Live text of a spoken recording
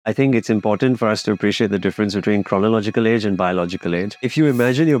I think it's important for us to appreciate the difference between chronological age and biological age. If you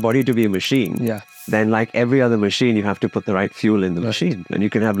imagine your body to be a machine, then like every other machine, you have to put the right fuel in the machine. And you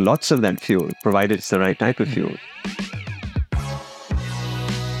can have lots of that fuel, provided it's the right type of fuel.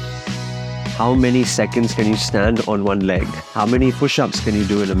 How many seconds can you stand on one leg? How many push-ups can you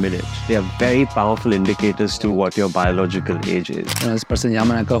do in a minute? They are very powerful indicators to what your biological age is. This person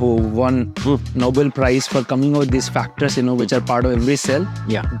Yamanaka who won Nobel Prize for coming out with these factors, which are part of every cell.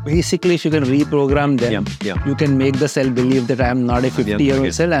 Basically, if you can reprogram them, you can make the cell believe that I am not a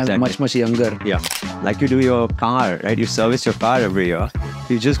 50-year-old cell, I am much, much younger. Like you do your car, right? You service your car every year.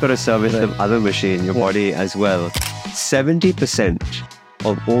 You just got to service the other machine, your body as well. 70%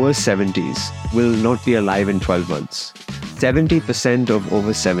 of over 70s will not be alive in 12 months. 70% of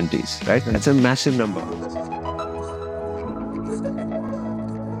over 70s, right? That's a massive number.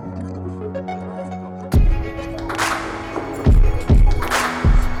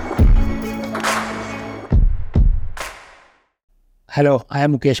 Hello, I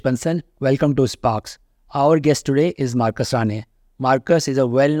am Mukesh Bansal. Welcome to SparX. Our guest today is Marcus Ranney. Marcus is a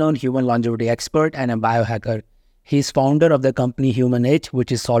well-known human longevity expert and a biohacker. He is founder of the company Human Age,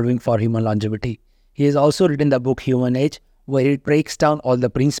 which is solving for human longevity. He has also written the book Human Age, where it breaks down all the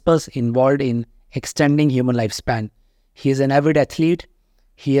principles involved in extending human lifespan. He is an avid athlete.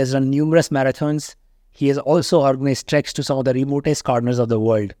 He has run numerous marathons. He has also organized treks to some of the remotest corners of the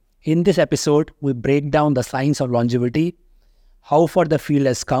world. In this episode, we break down the science of longevity, how far the field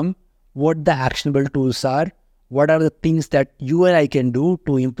has come, what the actionable tools are, what are the things that you and I can do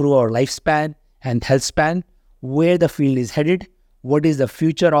to improve our lifespan and health span, where the field is headed, what is the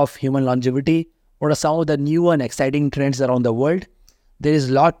future of human longevity, what are some of the new and exciting trends around the world. There is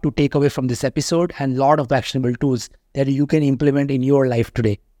a lot to take away from this episode and a lot of actionable tools that you can implement in your life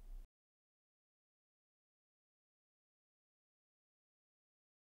today.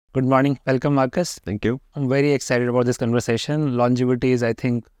 Good morning. Welcome, Marcus. Thank you. I'm very excited about this conversation. Longevity is, I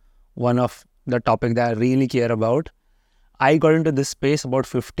think, one of the topics that I really care about. I got into this space about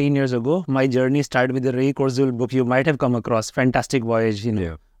 15 years ago. My journey started with the Ray Kurzweil book you might have come across, Fantastic Voyage,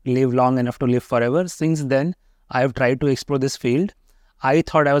 Live Long Enough to Live Forever. Since then, I have tried to explore this field. I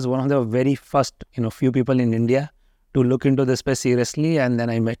thought I was one of the very first, few people in India to look into this space seriously. And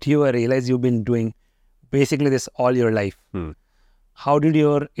then I met you. I realized you've been doing basically this all your life. How did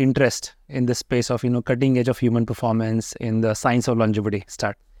your interest in the space of, cutting edge of human performance in the science of longevity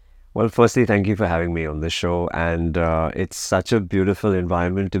start? Well, firstly, thank you for having me on the show. And it's such a beautiful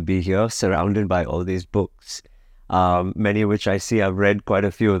environment to be here, surrounded by all these books, many of which I see I've read quite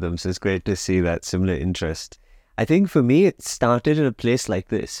a few of them. So it's great to see that similar interest. I think for me, it started in a place like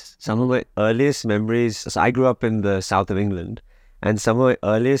this. Some of my earliest memories, so I grew up in the south of England, and some of my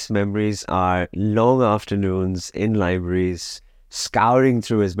earliest memories are long afternoons in libraries, scouring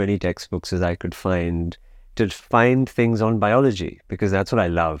through as many textbooks as I could find, to find things on biology, because that's what I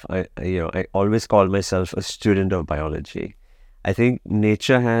love. I always call myself a student of biology. I think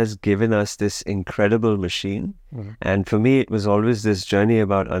nature has given us this incredible machine. And for me, it was always this journey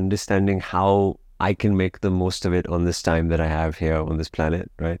about understanding how I can make the most of it on this time that I have here on this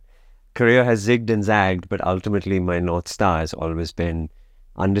planet, right? Career has zigged and zagged, but ultimately my North Star has always been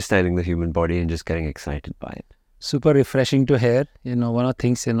understanding the human body and just getting excited by it. Super refreshing to hear. One of the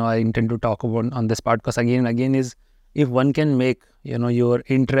things, I intend to talk about on this podcast again and again is if one can make, your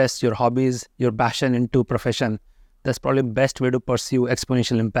interests, your hobbies, your passion into profession, that's probably the best way to pursue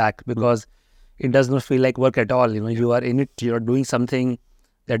exponential impact, because it does not feel like work at all. You are in it, you're doing something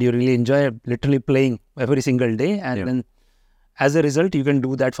that you really enjoy, literally playing every single day. And then as a result, you can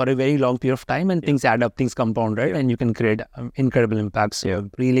do that for a very long period of time and things add up, things compound, right? And you can create incredible impacts. So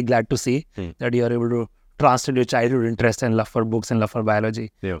I'm really glad to see that you are able to translate your childhood interest and love for books and love for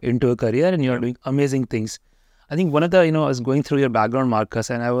biology into a career, and you're doing amazing things. I think one of the, I was going through your background, Marcus,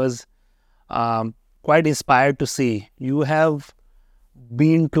 and I was quite inspired to see you have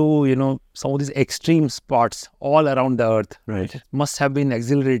been to, some of these extreme spots all around the earth. Right. It must have been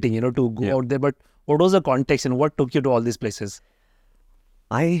exhilarating, to go out there. But what was the context and what took you to all these places?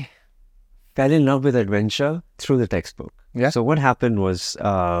 I fell in love with adventure through the textbook. So what happened was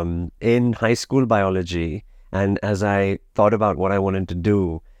in high school biology, and as I thought about what I wanted to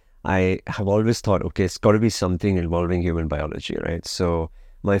do, I have always thought, okay, it's got to be something involving human biology, right? So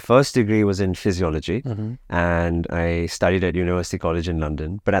my first degree was in physiology, and I studied at University College in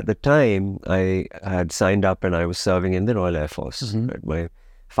London. But at the time, I had signed up and I was serving in the Royal Air Force. Right? My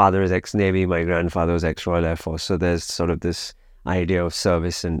father is ex-Navy, my grandfather was ex-Royal Air Force. So there's sort of this idea of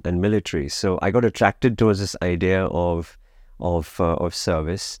service and military. So I got attracted towards this idea of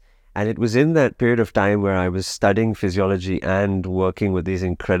service. And it was in that period of time where I was studying physiology and working with these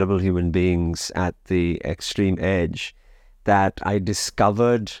incredible human beings at the extreme edge that I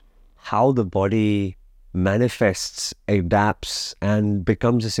discovered how the body manifests, adapts, and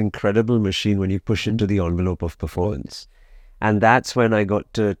becomes this incredible machine when you push into the envelope of performance. And that's when I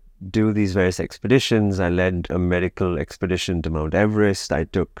got to do these various expeditions. I led a medical expedition to Mount Everest. I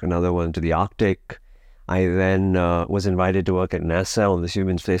took another one to the Arctic. I then was invited to work at NASA on the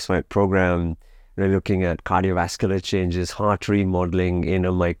human spaceflight program, looking at cardiovascular changes, heart remodeling in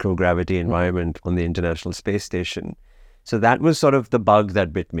a microgravity environment on the International Space Station. So that was sort of the bug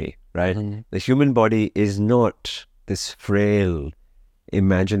that bit me, right? The human body is not this frail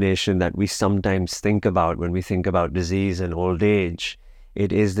imagination that we sometimes think about when we think about disease and old age.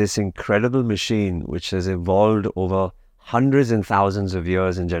 It is this incredible machine which has evolved over hundreds and thousands of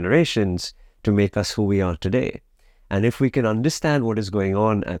years and generations to make us who we are today. And if we can understand what is going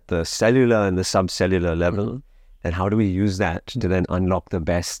on at the cellular and the subcellular level, then how do we use that to then unlock the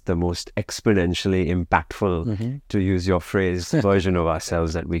best, the most exponentially impactful, to use your phrase, version of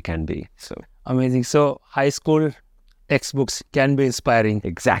ourselves that we can be. So amazing. So high school textbooks can be inspiring.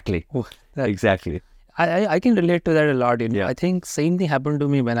 Exactly. Exactly. I can relate to that a lot. Yeah. I think same thing happened to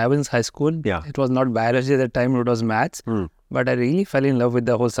me when I was in high school. Yeah. It was not biology at the time, it was maths. But I really fell in love with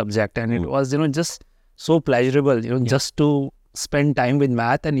the whole subject, and it was, just so pleasurable, just to spend time with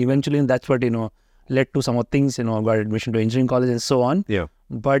math. And eventually that's what, led to some of things, got admission to engineering college and so on. Yeah.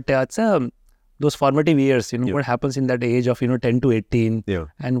 But it's those formative years, what happens in that age of, 10 to 18, Yeah.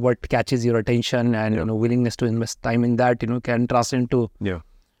 and what catches your attention and, willingness to invest time in that, can translate into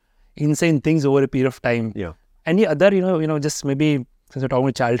insane things over a period of time. Yeah. Any other, just maybe since we're talking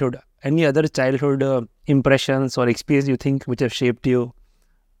about childhood, any other childhood impressions or experience you think which have shaped you,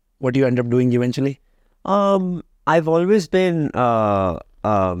 what you end up doing eventually? I've always been, I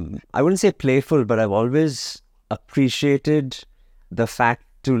wouldn't say playful, but I've always appreciated the fact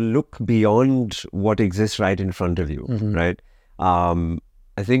to look beyond what exists right in front of you, right? I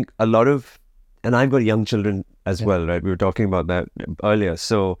think a lot of, and I've got young children as well, right? We were talking about that earlier.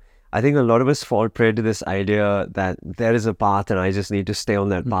 So I think a lot of us fall prey to this idea that there is a path and I just need to stay on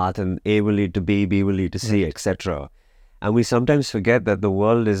that path, and A will lead to B will lead to C, etc. And we sometimes forget that the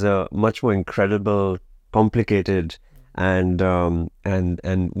world is a much more incredible, complicated, and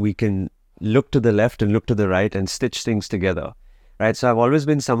we can look to the left and look to the right and stitch things together, right? So I've always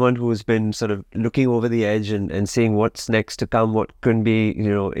been someone who's been sort of looking over the edge and seeing what's next to come, what can be,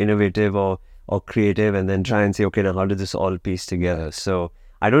 innovative or creative, and then try and say, okay, now how did this all piece together? So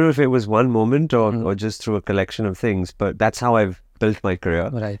I don't know if it was one moment or just through a collection of things, but that's how I've built my career.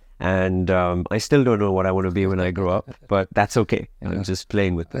 Right. And I still don't know what I want to be when I grow up, but that's okay. I'm just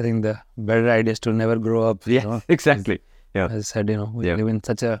playing with it. I think the better idea is to never grow up. Yeah, exactly. Yeah. As I said, we live in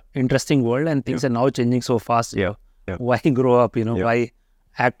such a interesting world, and things are now changing so fast. Yeah. Why grow up? Why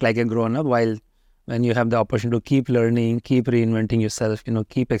act like a grown up while when you have the opportunity to keep learning, keep reinventing yourself,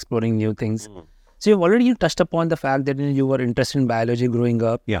 keep exploring new things. So you've already touched upon the fact that you were interested in biology growing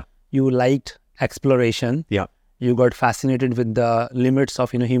up. Yeah. You liked exploration. Yeah. You got fascinated with the limits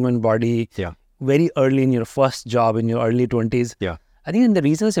of human body. Yeah. Very early in your first job in your early 20s. Yeah. I think the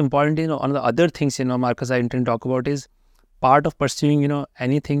reason it's important, one of the other things, Marcus, I intend to talk about is part of pursuing,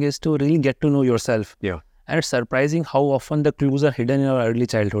 anything is to really get to know yourself. Yeah. And it's surprising how often the clues are hidden in our early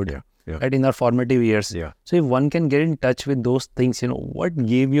childhood, right, in our formative years. Yeah. So if one can get in touch with those things, what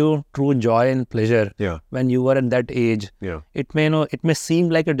gave you true joy and pleasure when you were at that age? Yeah. It may seem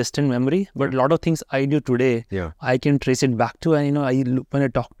like a distant memory, but a lot of things I do today, I can trace it back to. And when I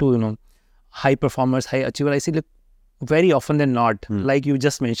talk to high performers, high achievers, I see, look, very often than not, like you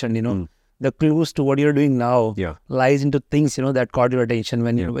just mentioned, the clues to what you're doing now lies into things that caught your attention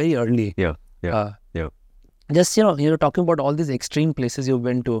when you're very early. Just you're talking about all these extreme places you've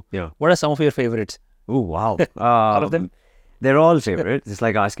been to. What are some of your favorites? Oh wow! All of them? They're all favorites. It's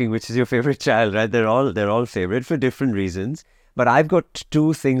like asking which is your favorite child, right? They're all favorite for different reasons. But I've got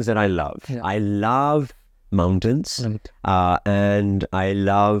two things that I love. I love mountains, and I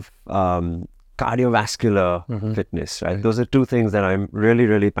love cardiovascular fitness. Right? Those are two things that I'm really,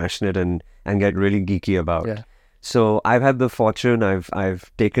 really passionate and get really geeky about. So I've had the fortune. I've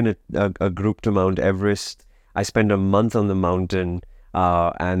taken a group to Mount Everest. I spent a month on the mountain,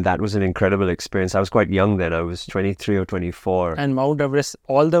 and that was an incredible experience. I was quite young then. I was 23 or 24. And Mount Everest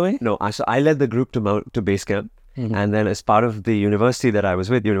all the way? No, so I led the group to base camp. And then as part of the university that I was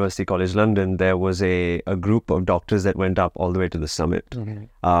with, University College London, there was a group of doctors that went up all the way to the summit.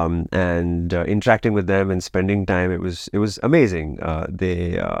 And interacting with them and spending time, it was amazing.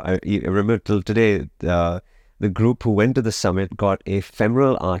 I remember till today, the group who went to the summit got a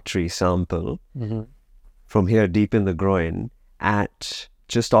femoral artery sample from here deep in the groin at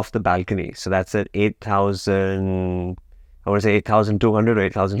just off the balcony. So that's at 8,000, I want to say 8,200 or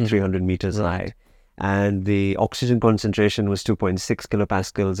 8,300 meters high. And the oxygen concentration was 2.6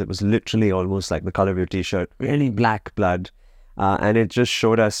 kilopascals. It was literally almost like the color of your t-shirt, really black blood. And it just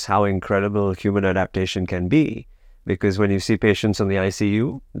showed us how incredible human adaptation can be. Because when you see patients in the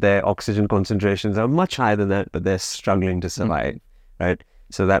ICU, their oxygen concentrations are much higher than that, but they're struggling to survive, right?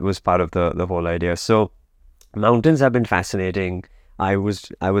 So that was part of the whole idea. So mountains have been fascinating. I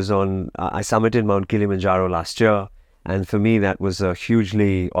summited Mount Kilimanjaro last year. And for me, that was a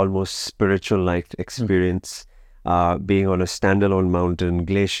hugely, almost spiritual-like experience. Being on a standalone mountain,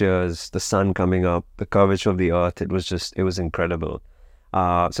 glaciers, the sun coming up, the curvature of the earth, it was incredible.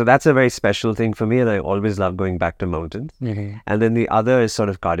 So that's a very special thing for me, and I always love going back to mountains. And then the other is sort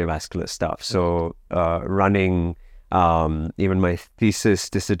of cardiovascular stuff. So running, even my thesis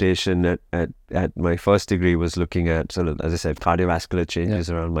dissertation at my first degree was looking at sort of, as I said, cardiovascular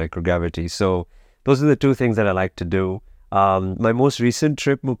changes around microgravity. So those are the two things that I like to do. My most recent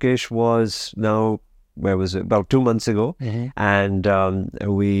trip, Mukesh, was about 2 months ago. And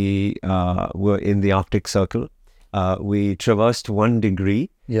we were in the Arctic Circle. We traversed 1 degree,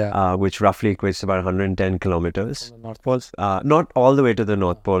 which roughly equates to about 110 kilometers. North Pole? Not all the way to the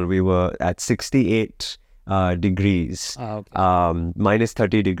North Pole. We were at 68 degrees, minus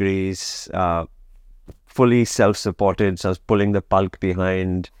 30 degrees, fully self-supported. So I was pulling the pulk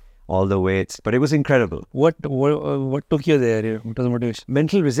behind, all the weights, but it was incredible. What took you there? What was the motivation?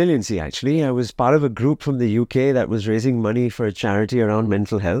 Mental resiliency, actually. I was part of a group from the UK that was raising money for a charity around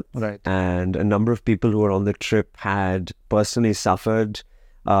mental health. Right. And a number of people who were on the trip had personally suffered,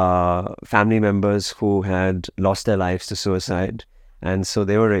 family members who had lost their lives to suicide. And so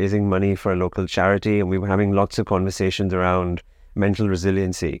they were raising money for a local charity, and we were having lots of conversations around mental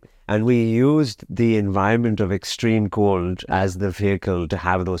resiliency. And we used the environment of extreme cold as the vehicle to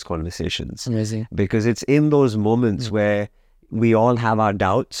have those conversations. Amazing. Because it's in those moments where we all have our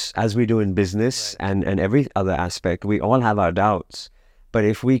doubts, as we do in business and every other aspect. We all have our doubts. But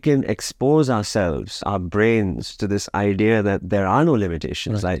if we can expose ourselves, our brains, to this idea that there are no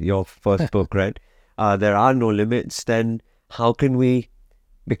limitations, like your first book, right? There are no limits, then how can we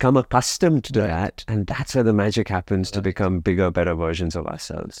become accustomed to that? And that's where the magic happens to become bigger, better versions of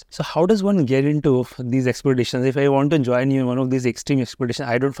ourselves. So how does one get into these expeditions? If I want to join you in one of these extreme expeditions,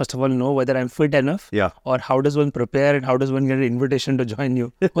 I don't first of all know whether I'm fit enough. Or how does one prepare, and how does one get an invitation to join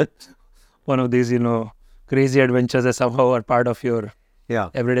you? One of these, crazy adventures that somehow are part of your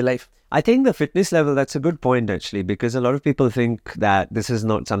everyday life. I think the fitness level, that's a good point, actually, because a lot of people think that this is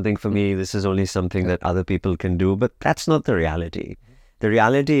not something for me, this is only something that other people can do, but that's not the reality. The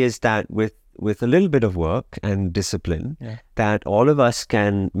reality is that with a little bit of work and discipline, that all of us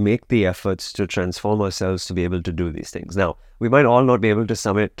can make the efforts to transform ourselves to be able to do these things. Now, we might all not be able to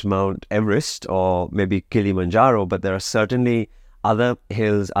summit Mount Everest or maybe Kilimanjaro, but there are certainly other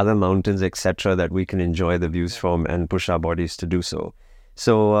hills, other mountains, etc., that we can enjoy the views from and push our bodies to do so.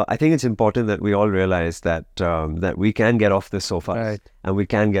 So I think it's important that we all realize that that we can get off the sofa and we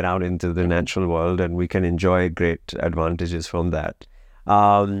can get out into the natural world, and we can enjoy great advantages from that.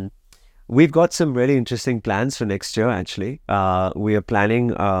 We've got some really interesting plans for next year, actually. We are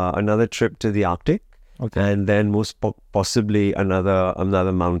planning another trip to the Arctic, and then most possibly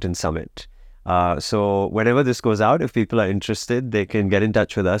another mountain summit. So whenever this goes out, if people are interested, they can get in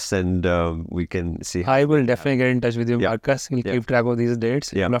touch with us, and we can see. I will definitely get in touch with you, Marcus. We'll keep track of these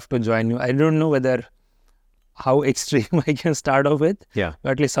dates. I'd love to join you. I don't know how extreme I can start off with. But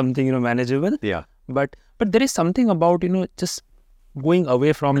at least something, manageable. But there is something about, just going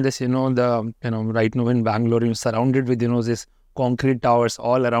away from this, right now in Bangalore, you're surrounded with, this concrete towers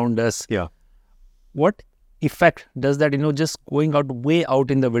all around us. What effect does that, just going way out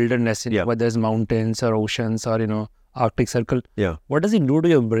in the wilderness, whether it's mountains or oceans or, Arctic Circle, what does it do to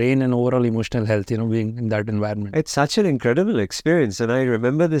your brain and overall emotional health, being in that environment? It's such an incredible experience, and I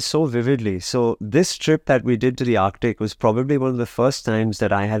remember this so vividly. So this trip that we did to the Arctic was probably one of the first times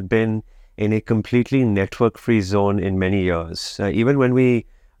that I had been in a completely network-free zone in many years. Even when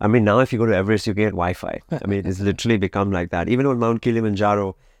now if you go to Everest, you get Wi-Fi. It's literally become like that. Even on Mount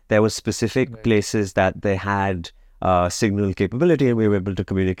Kilimanjaro, there were specific places that they had signal capability, and we were able to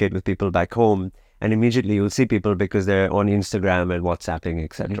communicate with people back home. And immediately you'll see people because they're on Instagram and WhatsApping,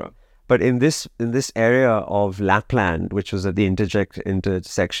 etc. But in this area of Lapland, which was at the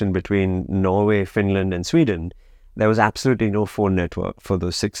intersection between Norway, Finland, and Sweden, there was absolutely no phone network for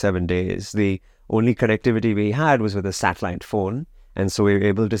those 6-7 days. The only connectivity we had was with a satellite phone, And so we were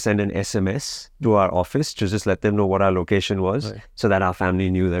able to send an SMS to our office to just let them know what our location was, so that our family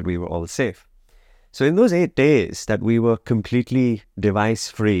knew that we were all safe. So in those 8 days that we were completely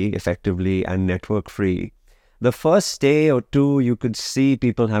device-free, effectively, and network-free, the first day or two, you could see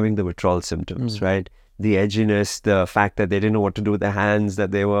people having the withdrawal symptoms, right? The edginess, the fact that they didn't know what to do with their hands,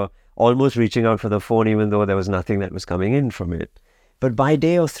 that they were almost reaching out for the phone even though there was nothing that was coming in from it. But by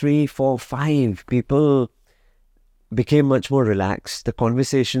day of 3, 4, 5, people became much more relaxed. The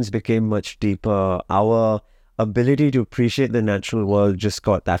conversations became much deeper. Our ability to appreciate the natural world just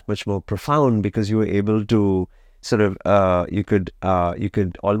got that much more profound, because you were able to sort of you could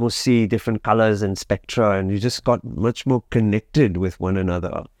almost see different colors and spectra, and you just got much more connected with one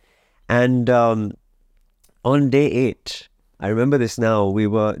another. And on day 8, I remember this now, we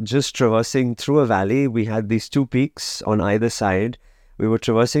were just traversing through a valley. We had these 2 peaks on either side. We were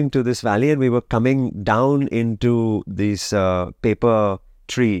traversing to this valley, and we were coming down into these paper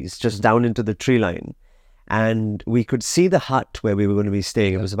trees, just down into the tree line. And we could see the hut where we were going to be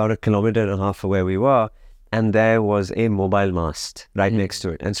staying. It was about 1.5 kilometers from where we were. And there was a mobile mast right next to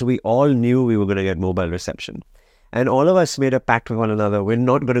it. And so we all knew we were going to get mobile reception. And all of us made a pact with one another. We're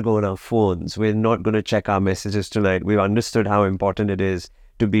not going to go on our phones. We're not going to check our messages tonight. We've understood how important it is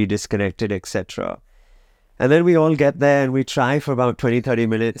to be disconnected, etc. And then we all get there and we try for about 20, 30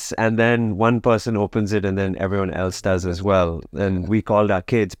 minutes. And then one person opens it and then everyone else does as well. And we called our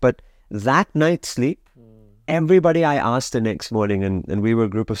kids. But that night's sleep, everybody I asked the next morning, and we were a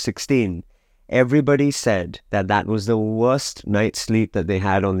group of 16, everybody said that that was the worst night's sleep that they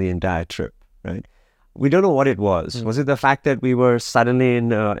had on the entire trip, right? We don't know what it was. Was it the fact that we were suddenly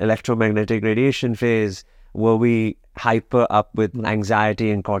in electromagnetic radiation phase? Were we hyper up with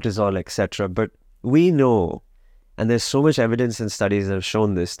anxiety and cortisol, etc.? But we know, and there's so much evidence and studies that have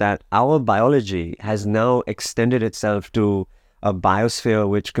shown this, that our biology has now extended itself to a biosphere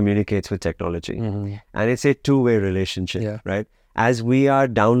which communicates with technology. And it's a two-way relationship, right? As we are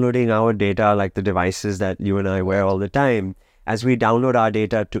downloading our data, like the devices that you and I wear all the time, as we download our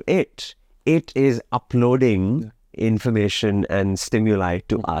data to it, it is uploading information and stimuli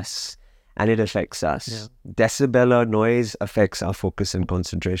to us, and it affects us. Decibel noise affects our focus and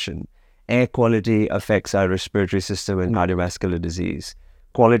concentration. Air quality affects our respiratory system and cardiovascular disease.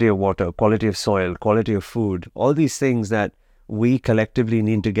 Quality of water, quality of soil, quality of food, all these things that we collectively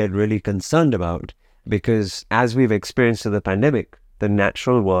need to get really concerned about, because as we've experienced in the pandemic, the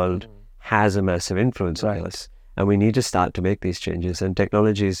natural world has a massive influence on us. And we need to start to make these changes, and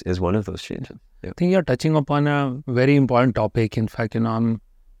technology is one of those changes. I think you're touching upon a very important topic. In fact, I'm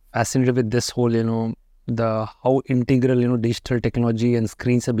fascinated with this whole, the how integral, digital technology and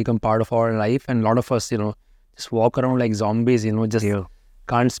screens have become part of our life. And a lot of us, just walk around like zombies, just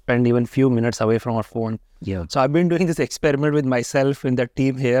can't spend even few minutes away from our phone. So I've been doing this experiment with myself in the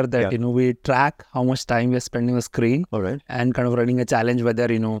team here that, we track how much time we're spending on the screen. And kind of running a challenge whether,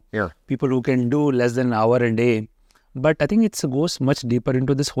 people who can do less than an hour a day. But I think it goes much deeper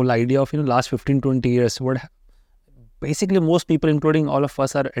into this whole idea of, last 15, 20 years. Basically, most people, including all of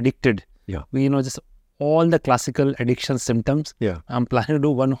us, are addicted. We, just all the classical addiction symptoms. I'm planning to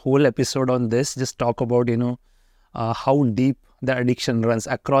do one whole episode on this, just talk about, how deep the addiction runs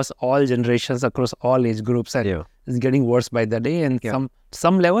across all generations, across all age groups, and it's getting worse by the day. And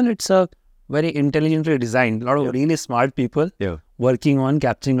some level, it's a very intelligently designed. A lot of really smart people working on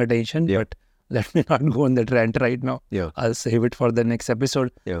capturing attention. But let me not go on that rant right now. I'll save it for the next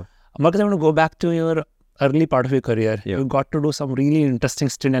episode. Marcus, I want to go back to your early part of your career. You got to do some really interesting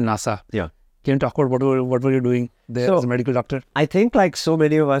stint in NASA. Can you talk about what were you doing there as a medical doctor? I think, like so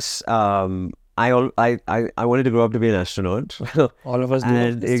many of us, I wanted to grow up to be an astronaut. All of us do.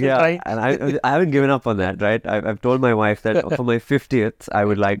 And I haven't given up on that, right? I've told my wife that for my 50th, I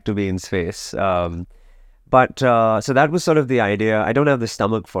would like to be in space. But so that was sort of the idea. I don't have the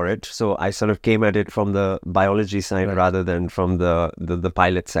stomach for it, so I sort of came at it from the biology side rather than from the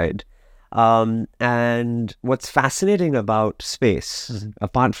pilot side. And what's fascinating about space,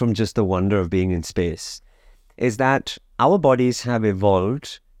 apart from just the wonder of being in space, is that our bodies have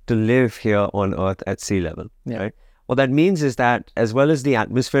evolved to live here on Earth at sea level, right? What that means is that as well as the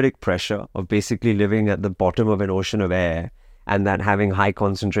atmospheric pressure of basically living at the bottom of an ocean of air, and that having high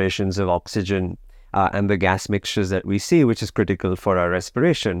concentrations of oxygen and the gas mixtures that we see, which is critical for our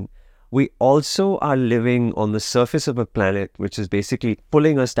respiration, we also are living on the surface of a planet which is basically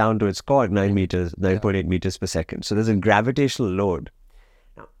pulling us down to its core at 9.8 meters per second. So there's a gravitational load.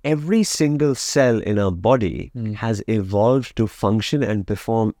 Now, every single cell in our body has evolved to function and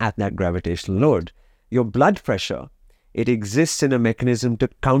perform at that gravitational load. Your blood pressure it exists in a mechanism to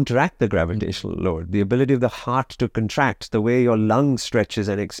counteract the gravitational load, the ability of the heart to contract, the way your lung stretches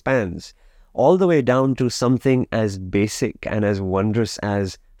and expands, all the way down to something as basic and as wondrous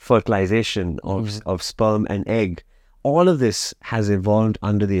as fertilization of sperm and egg. All of this has evolved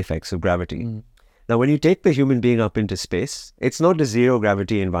under the effects of gravity. Now, when you take the human being up into space, it's not a zero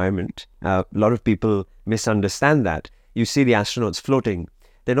gravity environment. A lot of people misunderstand that. You see the astronauts floating.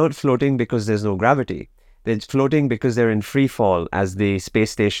 They're not floating because there's no gravity. They're floating because they're in free fall as the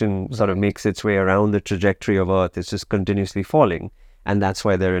space station sort of makes its way around the trajectory of Earth. It's just continuously falling. And that's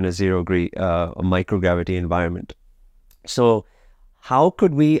why they're in a microgravity environment. So how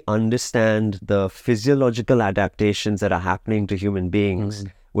could we understand the physiological adaptations that are happening to human beings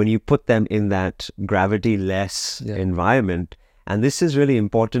when you put them in that gravity-less environment? And this is really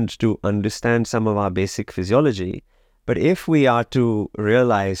important to understand some of our basic physiology. But if we are to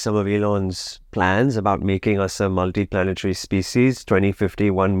realize some of Elon's plans about making us a multi-planetary species,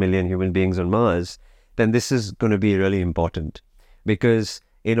 2050, 1 million human beings on Mars, then this is going to be really important. Because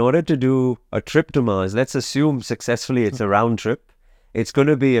in order to do a trip to Mars, let's assume successfully it's a round trip, it's going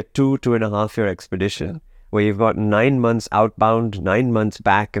to be a 2.5 year expedition where you've got 9 months outbound, 9 months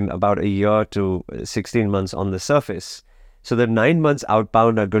back, and about a year to 16 months on the surface. So the 9 months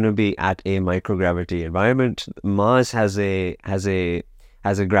outbound are going to be at a microgravity environment. Mars has a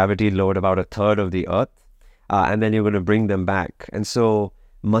gravity load about a third of the Earth, and then you're going to bring them back. And so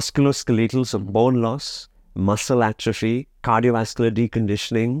musculoskeletal, so bone loss, muscle atrophy, cardiovascular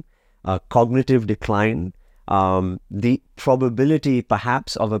deconditioning, cognitive decline, the probability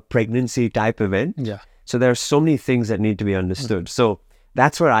perhaps of a pregnancy type event. So there are so many things that need to be understood. So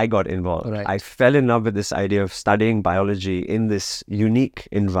that's where I got involved. I fell in love with this idea of studying biology in this unique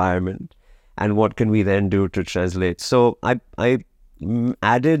environment, and what can we then do to translate. So I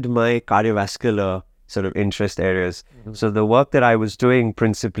added my cardiovascular sort of interest areas. So the work that I was doing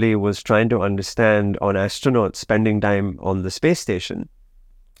principally was trying to understand on astronauts spending time on the space station,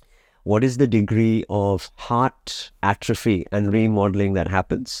 what is the degree of heart atrophy and remodeling that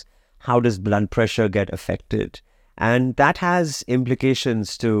happens? How does blood pressure get affected? And that has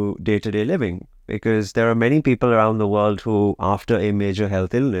implications to day-to-day living, because there are many people around the world who, after a major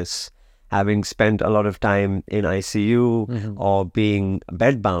health illness, having spent a lot of time in ICU or being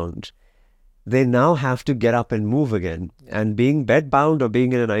bedbound, they now have to get up and move again. And being bedbound or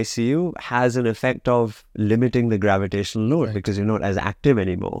being in an ICU has an effect of limiting the gravitational load because you're not as active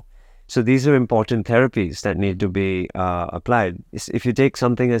anymore. So these are important therapies that need to be applied. If you take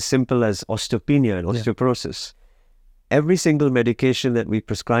something as simple as osteopenia and osteoporosis, every single medication that we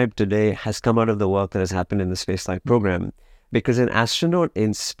prescribe today has come out of the work that has happened in the spaceflight program, because an astronaut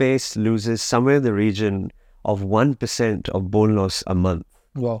in space loses somewhere in the region of 1% of bone loss a month.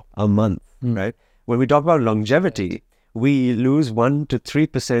 A month, right? When we talk about longevity, we lose 1 to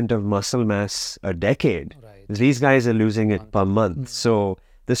 3% of muscle mass a decade. These guys are losing it per month. So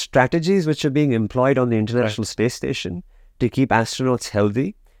the strategies which are being employed on the International Space Station to keep astronauts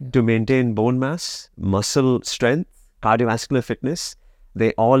healthy, to maintain bone mass, muscle strength, cardiovascular fitness,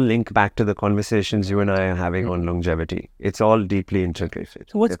 they all link back to the conversations you and I are having on longevity. It's all deeply integrated.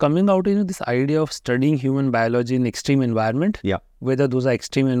 So what's coming out, this idea of studying human biology in extreme environment, whether those are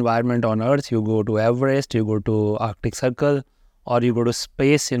extreme environment on Earth, you go to Everest, you go to Arctic Circle, or you go to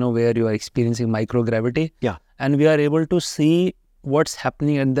space, where you are experiencing microgravity. And we are able to see what's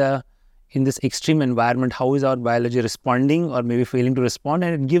happening in this extreme environment. How is our biology responding or maybe failing to respond?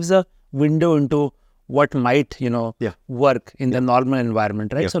 And it gives a window into what might, work in the normal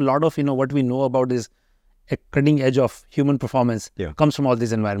environment, right? So a lot of, what we know about is a cutting edge of human performance comes from all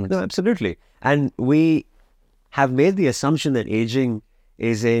these environments. No, absolutely. And we have made the assumption that aging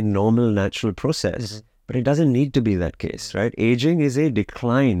is a normal, natural process, but it doesn't need to be that case, right? Aging is a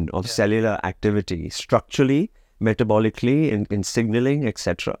decline of cellular activity, structurally, metabolically, in signaling,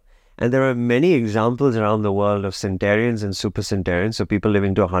 etc. And there are many examples around the world of centenarians and supercentenarians, so people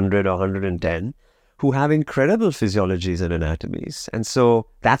living to 100 or 110, who have incredible physiologies and anatomies. And so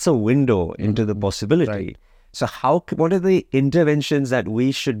that's a window into the possibility. So what are the interventions that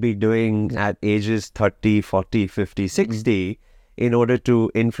we should be doing at ages 30, 40, 50, 60 in order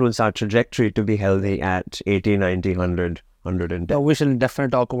to influence our trajectory to be healthy at 80, 90, 100, 110? We shall definitely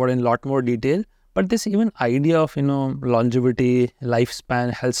talk about it in a lot more detail. But this even idea of, longevity,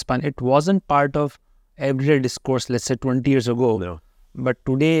 lifespan, health span, it wasn't part of everyday discourse, let's say 20 years ago. No. But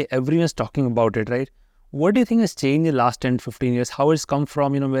today, everyone's talking about it, right? What do you think has changed in the last 10, 15 years? How it's come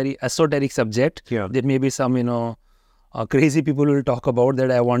from, very esoteric subject. There may be some, Crazy people will talk about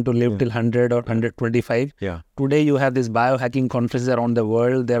that I want to live till 100 or 125. Yeah. Today you have this biohacking conferences around the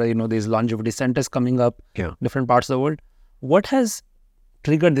world. There are, these longevity centers coming up, Yeah. different parts of the world. What has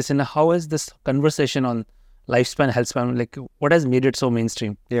triggered this, and how has this conversation on lifespan, health span, like what has made it so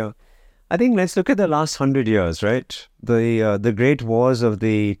mainstream? Yeah. I think let's look at the last 100 years, right? The great wars of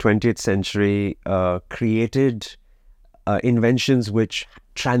the 20th century created inventions which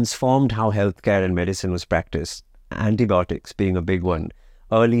transformed how healthcare and medicine was practiced. Antibiotics being a big one,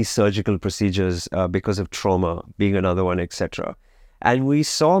 early surgical procedures because of trauma being another one, etc. And we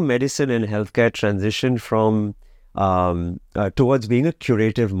saw medicine and healthcare transition from towards being a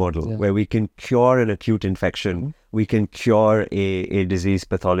curative model where we can cure an acute infection, we can cure a disease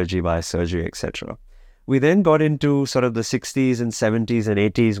pathology by surgery, etc. We then got into sort of the 60s and 70s and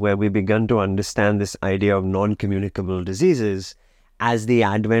 80s where we began to understand this idea of non-communicable diseases as the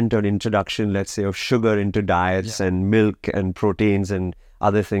advent or introduction, let's say, of sugar into diets and milk and proteins and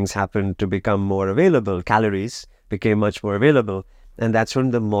other things happened to become more available. Calories became much more available. And that's when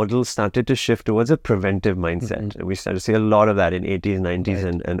the model started to shift towards a preventive mindset. And we started to see a lot of that in 80s, 90s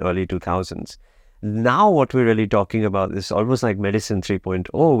and early 2000s. Now what we're really talking about is almost like medicine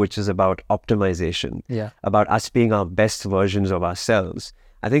 3.0, which is about optimization, about us being our best versions of ourselves.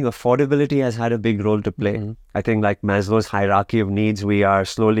 I think affordability has had a big role to play. I think like Maslow's hierarchy of needs, we are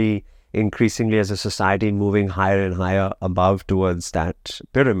slowly, increasingly as a society moving higher and higher above towards that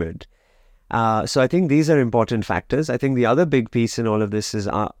pyramid. So I think these are important factors. I think the other big piece in all of this is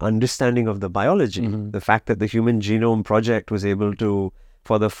our understanding of the biology. The fact that the Human Genome Project was able to,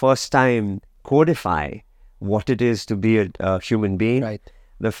 for the first time, codify what it is to be a human being. Right.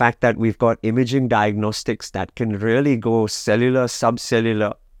 The fact that we've got imaging diagnostics that can really go cellular,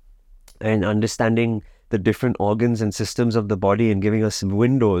 subcellular, and understanding the different organs and systems of the body and giving us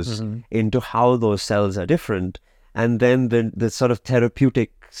windows into how those cells are different. And then the sort of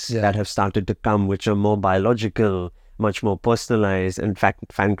therapeutics that have started to come, which are more biological, much more personalized, in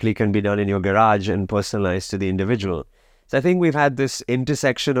fact, frankly, can be done in your garage and personalized to the individual. So I think we've had this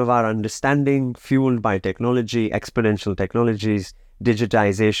intersection of our understanding fueled by technology, exponential technologies,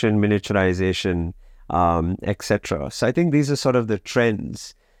 digitization, miniaturization, etc. So I think these are sort of the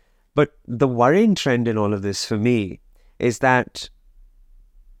trends. But the worrying trend in all of this for me is that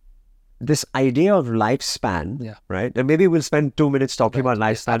this idea of lifespan, right? And maybe we'll spend 2 minutes talking about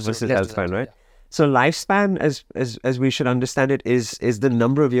lifespan versus healthspan, right? So lifespan, as we should understand it, is the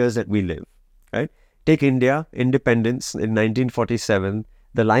number of years that we live, right? Take India, independence in 1947,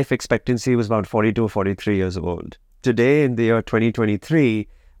 the life expectancy was about 42 or 43 years old. Today, in the year 2023,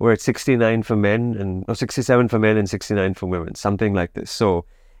 we're at 69 for men, or 67 for men and 69 for women, something like this. So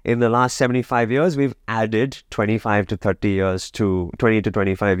in the last 75 years, we've added 25 to 30 years to 20 to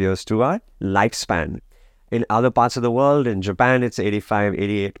 25 years to our lifespan. In other parts of the world, in Japan, it's 85,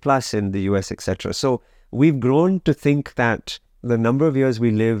 88 plus, in the US, etc. So we've grown to think that the number of years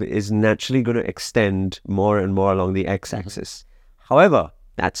we live is naturally going to extend more and more along the x-axis. However,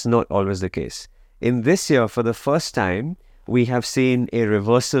 that's not always the case. In this year, for the first time, we have seen a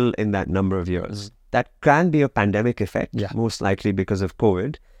reversal in that number of years. That can be a pandemic effect, most likely because of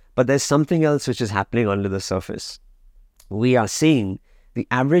COVID. But there's something else which is happening under the surface. We are seeing the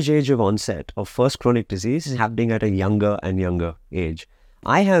average age of onset of first chronic disease happening at a younger and younger age.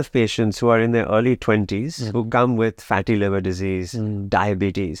 I have patients who are in their early 20s who come with fatty liver disease,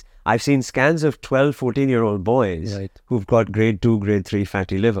 diabetes. I've seen scans of 12, 14-year-old boys who've got grade 2, grade 3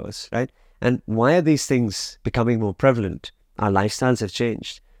 fatty livers, right? And why are these things becoming more prevalent? Our lifestyles have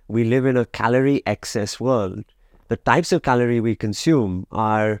changed. We live in a calorie excess world. The types of calorie we consume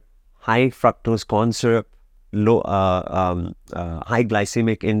are high fructose corn syrup, low, high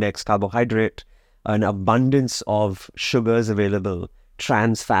glycemic index carbohydrate, an abundance of sugars available,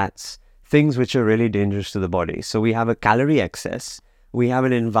 trans fats, things which are really dangerous to the body. So we have a calorie excess. We have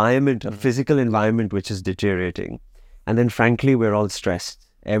an environment, a physical environment which is deteriorating. And then frankly, we're all stressed.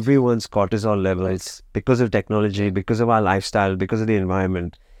 Everyone's cortisol levels, because of technology, because of our lifestyle, because of the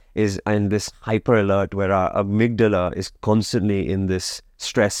environment, is in this hyper alert where our amygdala is constantly in this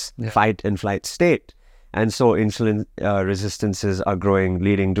stress, fight and flight state. And so insulin resistances are growing,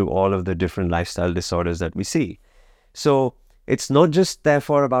 leading to all of the different lifestyle disorders that we see. So it's not just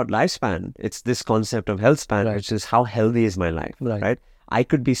therefore about lifespan. It's this concept of health span, which is how healthy is my life, right? I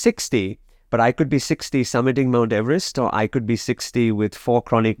could be 60, but I could be 60 summiting Mount Everest, or I could be 60 with 4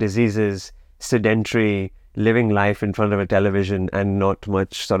 chronic diseases, sedentary, living life in front of a television and not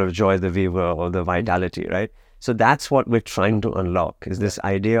much sort of joy de vivre or the vitality, right? So that's what we're trying to unlock, is this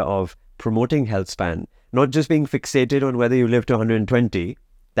idea of promoting health span, not just being fixated on whether you live to 120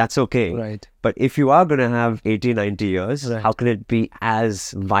 That's okay. Right. But if you are going to have 80, 90 years, Right. how can it be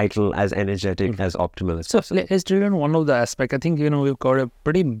as vital, as energetic, as optimal as So possible? let's drill on one of the aspects. I think, we've got a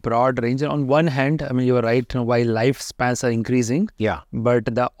pretty broad range. On one hand, I mean, you are right, while lifespans are increasing, Yeah. but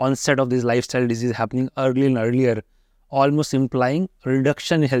the onset of this lifestyle disease happening earlier and earlier, almost implying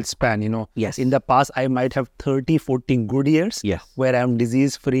reduction in health span. Yes. In the past, I might have 30, 40 good years Yes. where I'm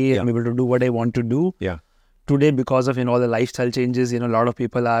disease free, Yeah. I'm able to do what I want to do. Yeah. Today, because of all the lifestyle changes, a lot of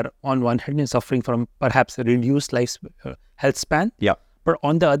people are on one hand suffering from perhaps a reduced health span. Yeah. But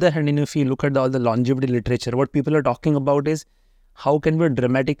on the other hand, if you look at all the longevity literature, what people are talking about is how can we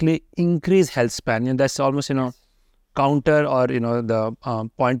dramatically increase health span? And that's almost counter or the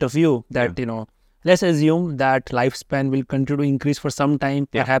point of view that let's assume that lifespan will continue to increase for some time.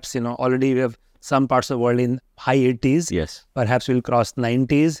 Yeah. Perhaps already we have some parts of the world in high 80s. Yes. Perhaps we'll cross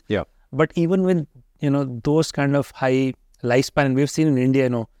 90s. Yeah. But even with those kind of high lifespan, and we've seen in India,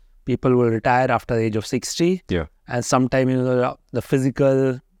 people will retire after the age of 60. Yeah. And sometime the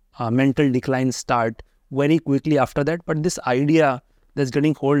physical, mental decline start very quickly after that. But this idea that's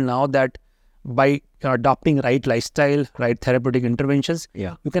getting hold now that by adopting right lifestyle, right therapeutic interventions,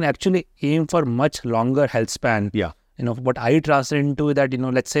 Yeah. you can actually aim for much longer health span. Yeah. What I translate into that,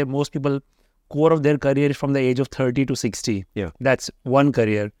 let's say most people core of their career is from the age of 30 to 60. Yeah. That's one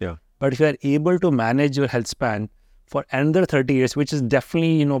career. Yeah. But if you are able to manage your health span for another 30 years, which is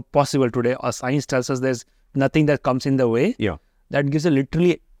definitely, possible today, our science tells us there's nothing that comes in the way. Yeah. That gives a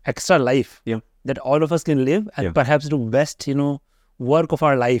literally extra life Yeah. that all of us can live and Yeah. perhaps do best, work of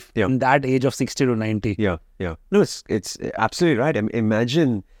our life Yeah. in that age of 60 to 90. Yeah. Yeah. No, it's absolutely right.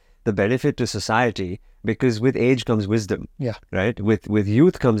 Imagine the benefit to society, because with age comes wisdom. Yeah. Right. With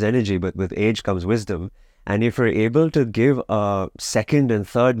youth comes energy, but with age comes wisdom. And if we're able to give a second and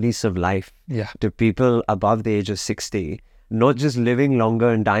third lease of life Yeah. to people above the age of 60, not just living longer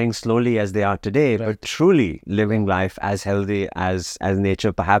and dying slowly as they are today, Right. but truly living life as healthy as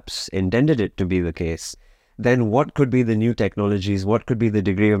nature perhaps intended it to be the case, then what could be the new technologies? What could be the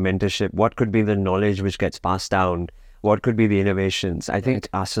degree of mentorship? What could be the knowledge which gets passed down? What could be the innovations? I think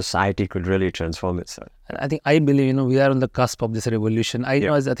our society could really transform itself. And I believe, we are on the cusp of this revolution. I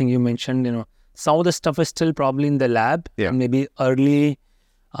know, as I think you mentioned, some of the stuff is still probably in the lab. Yeah. And maybe early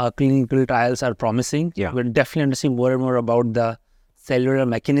clinical trials are promising. Yeah. We're definitely understanding more and more about the cellular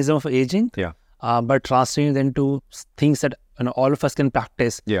mechanism of aging. Yeah. But translating them to things that all of us can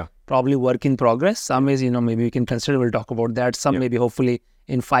practice. Yeah. Probably work in progress. Some is, maybe we can consider, we'll talk about that. Some maybe hopefully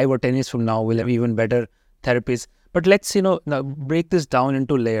in 5 or 10 years from now, we'll have even better therapies. But let's, now break this down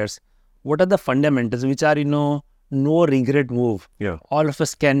into layers. What are the fundamentals which are, no regret move? Yeah. All of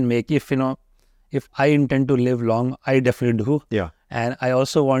us can make. If I intend to live long, I definitely do. Yeah. And I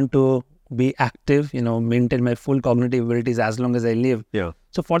also want to be active, maintain my full cognitive abilities as long as I live. Yeah.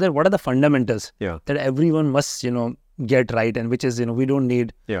 So for that, what are the fundamentals Yeah. that everyone must, get right, and which is, we don't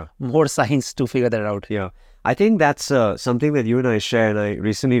need Yeah. more science to figure that out. Yeah. I think that's something that you and I share. And I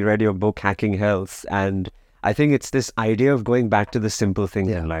recently read your book, Hacking Health. And I think it's this idea of going back to the simple things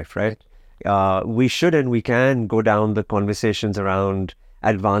in life, right? We should and we can go down the conversations around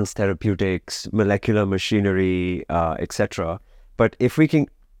advanced therapeutics, molecular machinery, etc. But if we can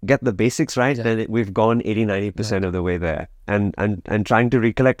get the basics right, then we've gone 80, 90% of the way there. And trying to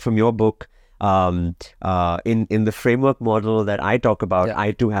recollect from your book, in the framework model that I talk about,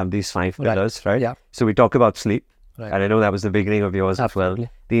 I too have these 5 pillars, right? Yeah. So we talk about sleep. Right. And I know that was the beginning of yours as well. Absolutely.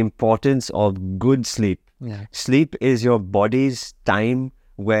 The importance of good sleep. Yeah. Sleep is your body's time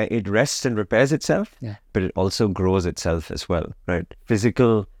where it rests and repairs itself, but it also grows itself as well, right?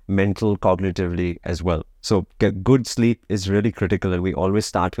 Physical, mental, cognitively as well. So good sleep is really critical, and we always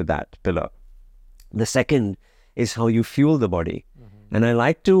start with that pillar. The second is how you fuel the body. And I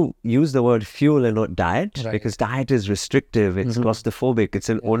like to use the word fuel and not diet, because diet is restrictive, it's claustrophobic, it's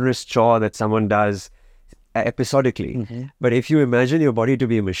an onerous chore that someone does episodically. But if you imagine your body to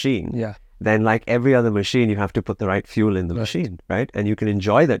be a machine, then like every other machine, you have to put the right fuel in the machine, right? And you can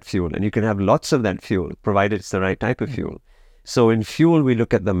enjoy that fuel, and you can have lots of that fuel, provided it's the right type of fuel. So in fuel, we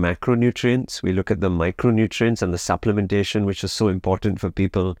look at the macronutrients, we look at the micronutrients and the supplementation, which is so important for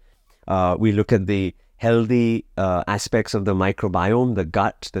people. We look at the healthy aspects of the microbiome, the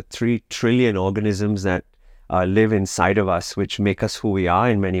gut, the 3 trillion organisms that live inside of us, which make us who we are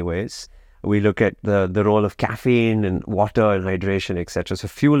in many ways. We look at the role of caffeine and water and hydration, etc. So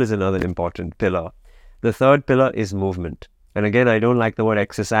fuel is another important pillar. The third pillar is movement. And again, I don't like the word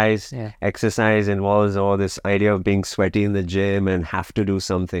exercise. Exercise involves all this idea of being sweaty in the gym and have to do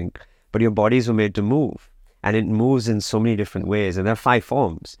something. But your bodies were made to move. And it moves in so many different ways. And there are 5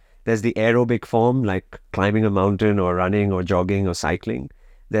 forms. There's the aerobic form, like climbing a mountain or running or jogging or cycling.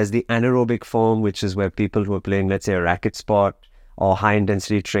 There's the anaerobic form, which is where people who are playing, let's say, a racket sport or high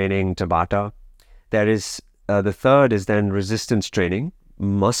intensity training, Tabata. There is the third is then resistance training.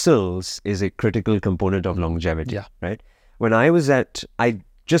 Muscles is a critical component of longevity, right? When I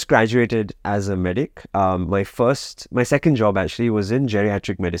just graduated as a medic. My second job actually was in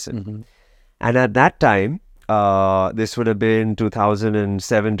geriatric medicine. And at that time, this would have been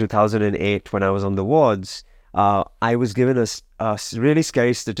 2007, 2008, when I was on the wards, I was given a really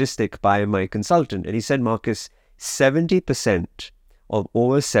scary statistic by my consultant. And he said, Marcus, 70% of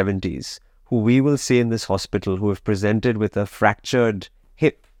over 70s who we will see in this hospital who have presented with a fractured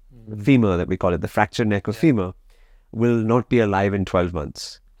hip, femur that we call it, the fractured neck of femur, will not be alive in 12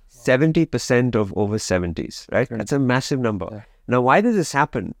 months. 70% of over 70s, right? That's a massive number. Now, why does this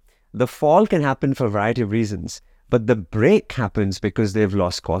happen? The fall can happen for a variety of reasons, but the break happens because they've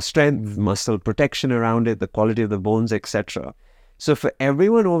lost core strength, muscle protection around it, the quality of the bones, etc. So for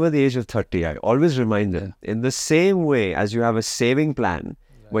everyone over the age of 30, I always remind them, in the same way as you have a saving plan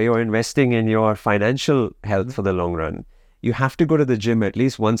where you're investing in your financial health for the long run, you have to go to the gym at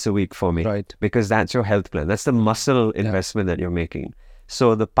least once a week for me, because that's your health plan. That's the muscle investment that you're making.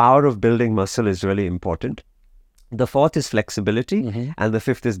 So the power of building muscle is really important. The fourth is flexibility, and the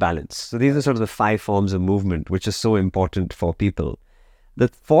fifth is balance. So these are sort of the 5 forms of movement, which is so important for people. The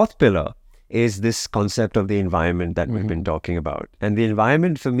fourth pillar is this concept of the environment that we've been talking about. And the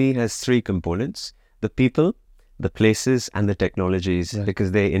environment for me has 3 components: the people, the places, and the technologies,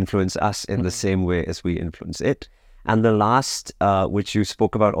 because they influence us in the same way as we influence it. And the last, which you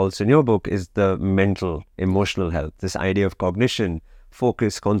spoke about also in your book, is the mental, emotional health, this idea of cognition,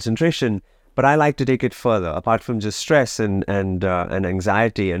 focus, concentration. But I like to take it further. Apart from just stress and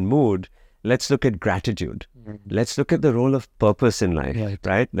anxiety and mood, let's look at gratitude. Let's look at the role of purpose in life,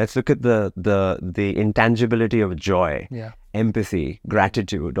 right? Let's look at the intangibility of joy, empathy,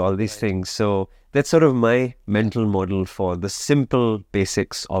 gratitude, all these things. So that's sort of my mental model for the simple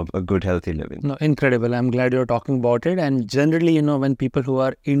basics of a good, healthy living. No, incredible. I'm glad you're talking about it. And generally, when people who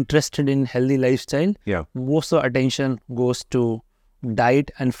are interested in healthy lifestyle, most of the attention goes to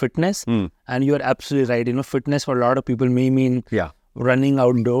diet and fitness. And you're absolutely right. Fitness for a lot of people may mean running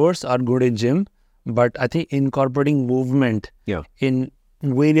outdoors or go to gym. But I think incorporating movement in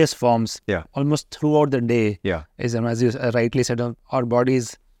various forms almost throughout the day is, as you rightly said, our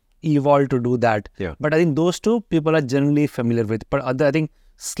bodies evolved to do that. But I think those two people are generally familiar with. But I think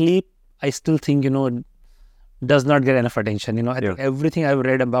sleep, I still think, does not get enough attention. I think everything I've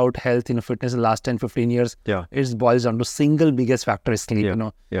read about health, fitness in the last 10, 15 years, it boils down to single biggest factor is sleep.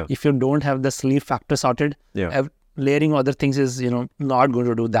 If you don't have the sleep factor sorted, layering other things is, not going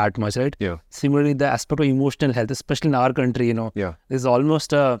to do that much, right? Similarly, the aspect of emotional health, especially in our country, is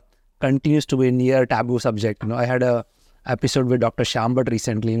almost continues to be a near taboo subject. I had a episode with Dr. Shambat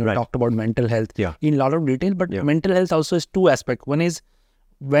recently, talked about mental health in a lot of detail, but mental health also has 2 aspects. One is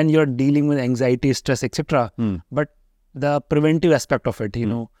when you're dealing with anxiety, stress, etc. But the preventive aspect of it,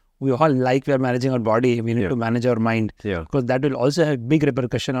 we all we are managing our body, we need to manage our mind, because that will also have big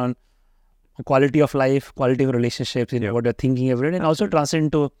repercussion on quality of life, quality of relationships, what you're thinking every day, and also translate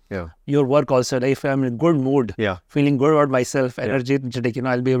into your work also. Like if I'm in a good mood, feeling good about myself, energetic,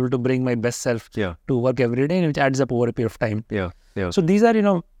 I'll be able to bring my best self to work every day, which adds up over a period of time. So these are,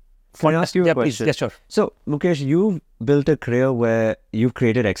 Can I ask you a question? Please. Sure. So, Mukesh, you've built a career where you've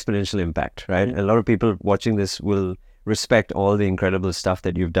created exponential impact, right? And a lot of people watching this will respect all the incredible stuff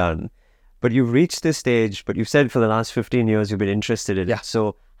that you've done. But you've reached this stage, but you've said for the last 15 years you've been interested in it.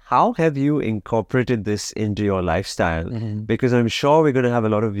 So how have you incorporated this into your lifestyle? Because I'm sure we're going to have a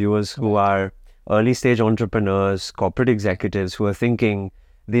lot of viewers who are early stage entrepreneurs, corporate executives who are thinking,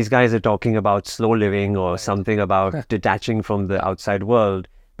 these guys are talking about slow living or something about detaching from the outside world.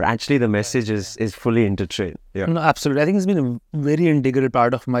 But actually the message is fully intertrained. No, absolutely. I think it's been a very integral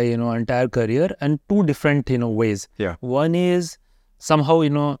part of my, entire career, and 2 different, ways. One is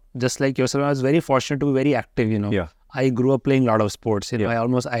somehow, just like yourself, I was very fortunate to be very active, I grew up playing a lot of sports. I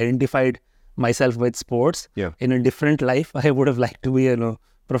almost identified myself with sports. In a different life, I would have liked to be a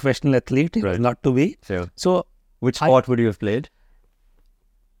professional athlete, not to be. So which sport would you have played?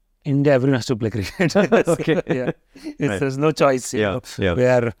 India, everyone has to play cricket. Okay. There's no choice.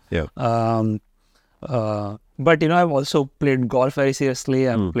 But I've also played golf very seriously.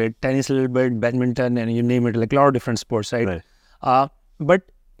 I've played tennis a little bit, badminton, and you name it, like a lot of different sports, right? But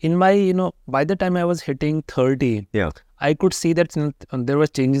in my, by the time I was hitting 30, I could see that there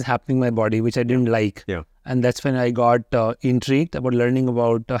was changes happening in my body, which I didn't like. And that's when I got intrigued about learning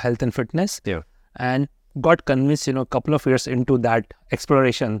about health and fitness. And got convinced, a couple of years into that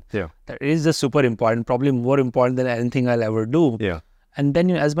exploration, that it is just super important, probably more important than anything I'll ever do. And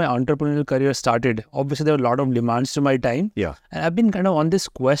then as my entrepreneurial career started, obviously there were a lot of demands to my time. Yeah. And I've been kind of on this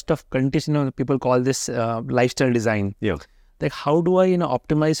quest of continuous, people call this lifestyle design. Yeah. Like how do I,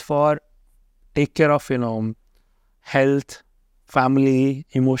 optimize for, take care of, health, family,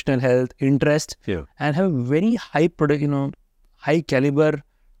 emotional health, interest, and have a very high high caliber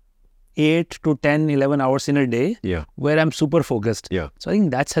 8 to 10, 11 hours in a day where I'm super focused. So I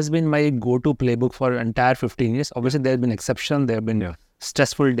think that has been my go-to playbook for entire 15 years. Obviously, there have been exceptions. There have been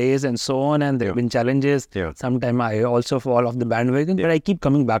stressful days and so on, and there have been challenges. Sometimes I also fall off the bandwagon, but I keep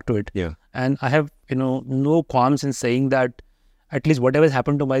coming back to it. And I have, no qualms in saying that at least whatever has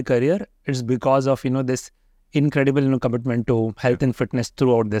happened to my career, it's because of, this incredible, commitment to health and fitness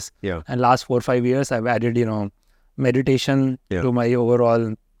throughout this. And last 4 or 5 years, I've added, meditation to my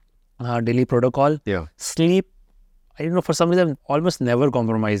overall daily protocol. Sleep, I don't know, for some reason, almost never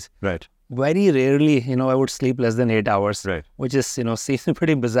compromise. Very rarely, I would sleep less than 8 hours, which is, seems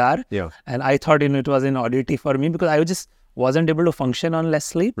pretty bizarre. And I thought, it was an oddity for me because I just wasn't able to function on less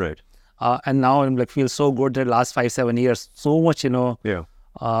sleep. And now I'm feel so good that last 5-7 years, so much,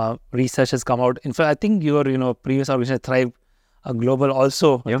 research has come out. In fact, I think your, previous organization, Thrive Global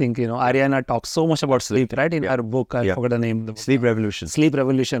also, I think, Ariana talks so much about sleep, right? In her book, I forgot the name. Sleep Revolution. Sleep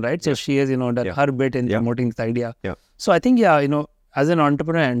Revolution, right? So she has, done her bit in promoting this idea. So I think, as an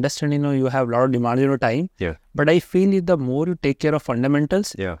entrepreneur, I understand, you have a lot of demand in your time. But I feel the more you take care of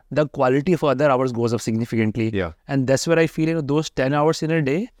fundamentals, the quality of other hours goes up significantly. And that's where I feel, those 10 hours in a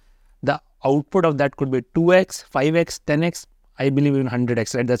day, the output of that could be 2x, 5x, 10x, I believe even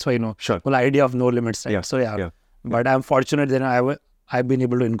 100x, right? That's why, whole idea of no limits, right? So but I'm fortunate that I've been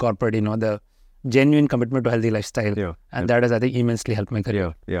able to incorporate, the genuine commitment to healthy lifestyle. And that has, I think, immensely helped my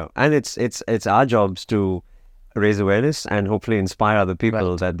career. And it's our jobs to raise awareness and hopefully inspire other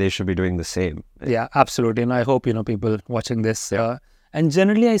people that they should be doing the same. Yeah, absolutely. And I hope, people watching this. And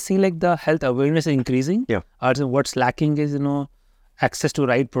generally, I see the health awareness is increasing. What's lacking is, access to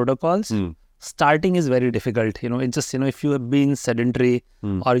right protocols. Starting is very difficult. It's just, if you have been sedentary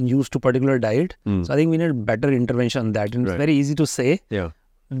or used to particular diet. So I think we need better intervention on that. And it's very easy to say.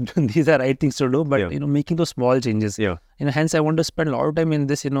 These are right things to do, but, making those small changes. Hence, I want to spend a lot of time in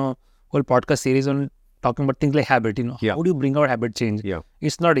this, whole podcast series on talking about things like habit. How do you bring out habit change?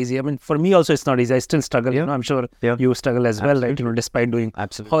 It's not easy. I mean, for me also, it's not easy. I still struggle. I'm sure you struggle as well, right? Despite doing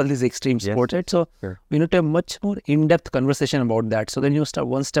all these extreme sports, right? So we need to have much more in-depth conversation about that. So then you start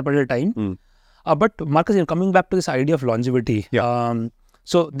one step at a time. But Marcus, coming back to this idea of longevity.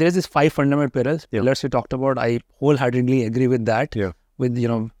 So there is this 5 fundamental pillars we talked about. I wholeheartedly agree with that.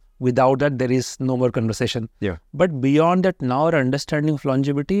 With without that, there is no more conversation. But beyond that, now our understanding of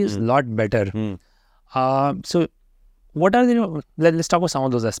longevity is a lot better. So what are let's talk about some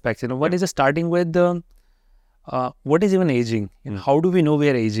of those aspects. What is starting with what is even aging? How do we know we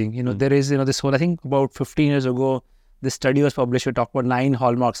are aging? There is this whole, I think about 15 years ago, this study was published. We talked about 9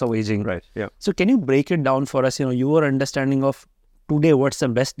 hallmarks of aging. So can you break it down for us? Your understanding of today, what's the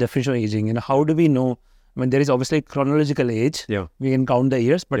best definition of aging? How do we know? I mean, there is obviously chronological age. We can count the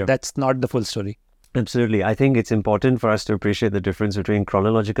years, but that's not the full story. Absolutely. I think it's important for us to appreciate the difference between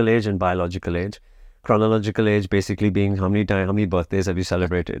chronological age and biological age. Chronological age basically being how many birthdays have you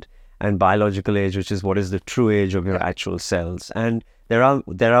celebrated, and biological age, which is what is the true age of your actual cells. And there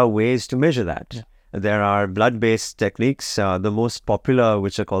are ways to measure that. There are blood-based techniques. The most popular,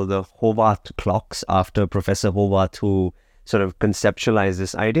 which are called the Howard clocks, after Professor Howard, who sort of conceptualized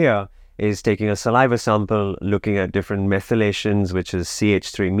this idea, is taking a saliva sample, looking at different methylations, which is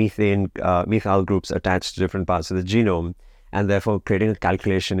CH3 methane, methyl groups attached to different parts of the genome, and therefore creating a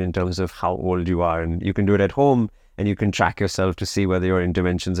calculation in terms of how old you are. And you can do it at home, and you can track yourself to see whether your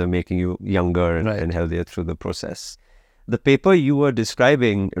interventions are making you younger and healthier through the process. The paper you were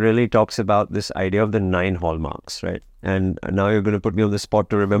describing really talks about this idea of the 9 hallmarks, right? And now you're going to put me on the spot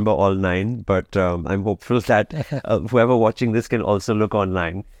to remember all 9, but I'm hopeful that whoever watching this can also look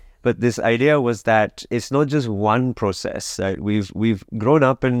online. But this idea was that it's not just one process, right? We've grown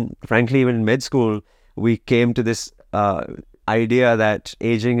up, and frankly, even in med school, we came to this idea that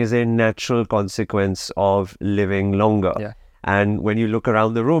aging is a natural consequence of living longer. And when you look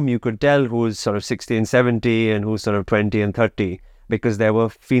around the room, you could tell who's sort of 60 and 70 and who's sort of 20 and 30, because there were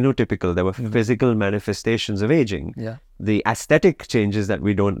phenotypical, there were physical manifestations of aging. The aesthetic changes that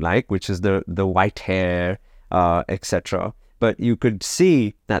we don't like, which is the white hair, etc. But you could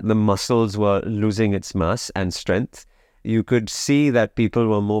see that the muscles were losing its mass and strength. You could see that people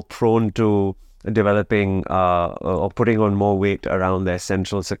were more prone to developing or putting on more weight around their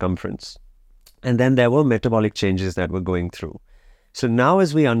central circumference. And then there were metabolic changes that were going through. So now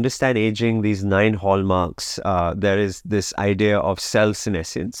as we understand aging, these 9 hallmarks, there is this idea of cell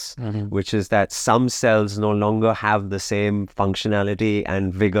senescence, which is that some cells no longer have the same functionality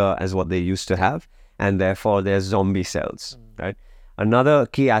and vigor as what they used to have, and therefore they're zombie cells, right? Another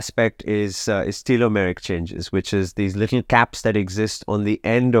key aspect is telomeric changes, which is these little caps that exist on the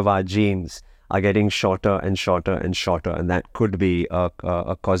end of our genes are getting shorter and shorter and shorter, and that could be a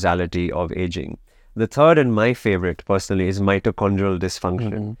causality of aging. The third, and my favorite personally, is mitochondrial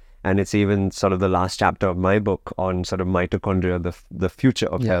dysfunction. And it's even sort of the last chapter of my book on sort of mitochondria, the future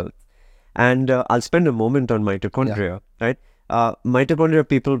of health. And I'll spend a moment on mitochondria, right? Mitochondria,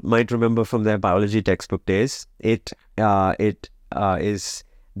 people might remember from their biology textbook days. It is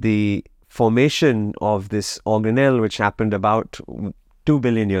the formation of this organelle which happened about 2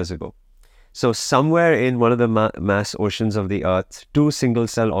 billion years ago. So somewhere in one of the mass oceans of the earth, 2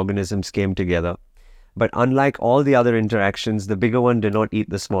 single-cell organisms came together. But unlike all the other interactions, the bigger one did not eat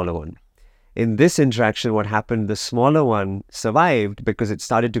the smaller one. In this interaction, what happened, the smaller one survived because it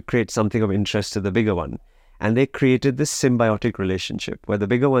started to create something of interest to the bigger one. And they created this symbiotic relationship where the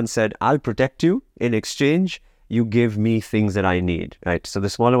bigger one said, I'll protect you. In exchange, you give me things that I need, right? So the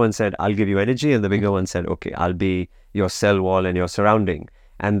smaller one said, I'll give you energy. And the bigger one said, okay, I'll be your cell wall and your surrounding.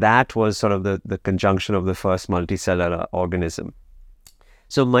 And that was sort of the conjunction of the first multicellular organism.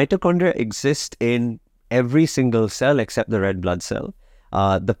 So mitochondria exist in every single cell except the red blood cell.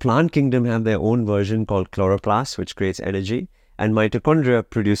 The plant kingdom have their own version called chloroplast, which creates energy. And mitochondria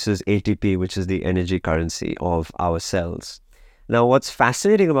produces ATP, which is the energy currency of our cells. Now, what's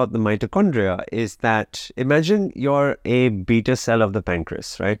fascinating about the mitochondria is that imagine you're a beta cell of the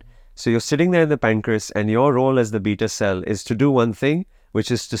pancreas, right? So you're sitting there in the pancreas and your role as the beta cell is to do one thing, which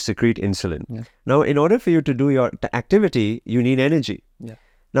is to secrete insulin. Now, in order for you to do your activity, you need energy.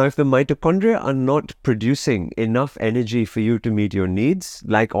 Now, if the mitochondria are not producing enough energy for you to meet your needs,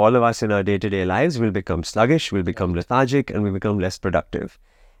 like all of us in our day-to-day lives, we'll become sluggish, we'll become lethargic, and we'll become less productive.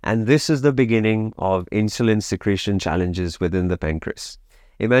 And this is the beginning of insulin secretion challenges within the pancreas.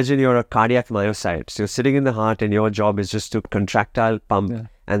 Imagine you're a cardiac myocyte. So you're sitting in the heart and your job is just to contractile pump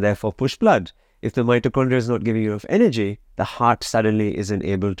and therefore push blood. If the mitochondria is not giving you enough energy, the heart suddenly isn't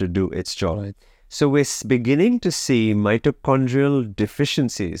able to do its job. So we're beginning to see mitochondrial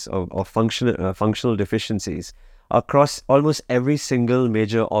deficiencies or functional deficiencies across almost every single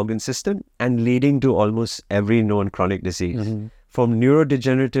major organ system and leading to almost every known chronic disease. From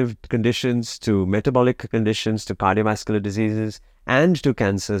neurodegenerative conditions to metabolic conditions to cardiovascular diseases and to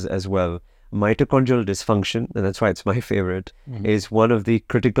cancers as well. Mitochondrial dysfunction, and that's why it's my favorite, is one of the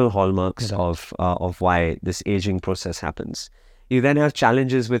critical hallmarks of why this aging process happens. You then have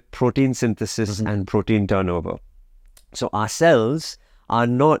challenges with protein synthesis and protein turnover. So our cells are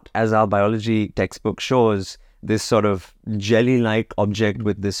not, as our biology textbook shows, this sort of jelly-like object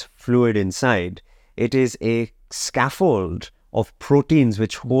with this fluid inside. It is a scaffold of proteins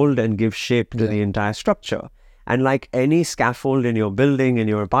which hold and give shape to the entire structure. And like any scaffold in your building, in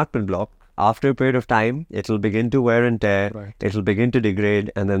your apartment block, after a period of time, it'll begin to wear and tear, it'll begin to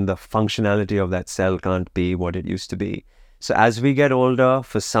degrade, and then the functionality of that cell can't be what it used to be. So as we get older,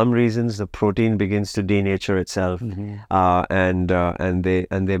 for some reasons, the protein begins to denature itself, and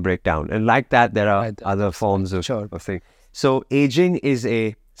they break down. And like that, there are other forms of thing. So aging is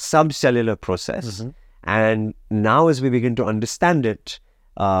a subcellular process, and now as we begin to understand it,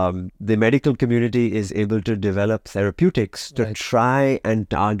 the medical community is able to develop therapeutics to try and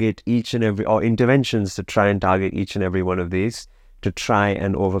target each and every, or interventions to try and target each and every one of these to try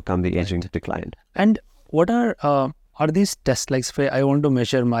and overcome the aging decline. And what are these tests? Like, say, I want to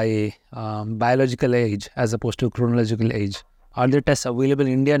measure my biological age as opposed to chronological age. Are there tests available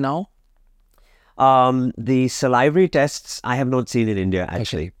in India now? The salivary tests I have not seen in India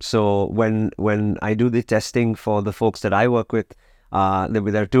actually. So when I do the testing for the folks that I work with,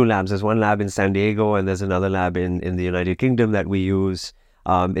 there are 2 labs. There's one lab in San Diego and there's another lab in the United Kingdom that we use.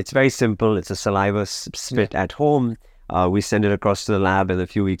 It's very simple. It's a saliva spit at home. We send it across to the lab and a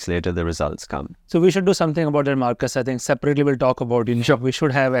few weeks later the results come. So we should do something about that, Marcus. I think separately we'll talk about, we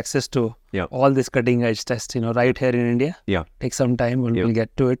should have access to all these cutting edge tests, right here in India. Take some time, we'll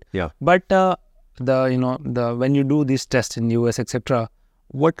get to it. But when you do these tests in US, etc.,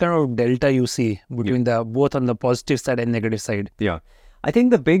 what kind of delta you see between both on the positive side and negative side? I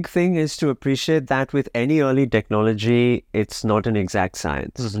think the big thing is to appreciate that with any early technology, it's not an exact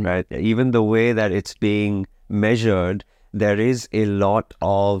science, right? Even the way that it's being measured, there is a lot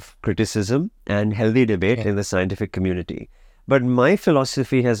of criticism and healthy debate in the scientific community. But my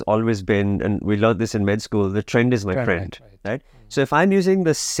philosophy has always been, and we learned this in med school, the trend is my friend, right? So if I'm using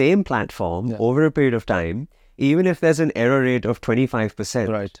the same platform over a period of time, even if there's an error rate of 25%,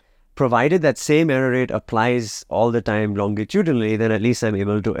 Right. provided that same error rate applies all the time longitudinally, then at least I'm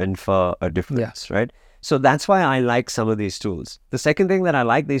able to infer a difference, right? So that's why I like some of these tools. The second thing that I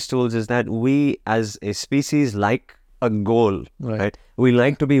like these tools is that we as a species like a goal, right? We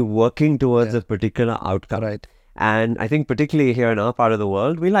like to be working towards a particular outcome. Right. And I think particularly here in our part of the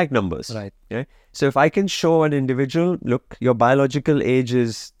world, we like numbers. Right. Okay? So if I can show an individual, look, your biological age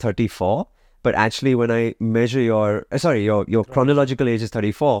is 34, but actually when I measure your chronological age is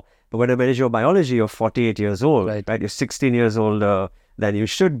 34, but when I measure your biology, you're 48 years old, right? You're 16 years older than you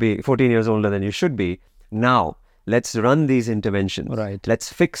should be, 14 years older than you should be. Now, let's run these interventions. Right.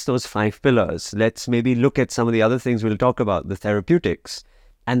 Let's fix those 5 pillars. Let's maybe look at some of the other things we'll talk about, the therapeutics,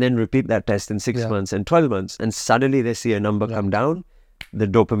 and then repeat that test in 6 months and 12 months. And suddenly they see a number come down, the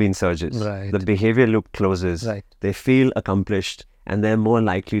dopamine surges, the behavior loop closes, they feel accomplished, and they're more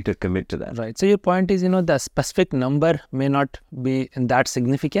likely to commit to that. Right. So your point is, the specific number may not be that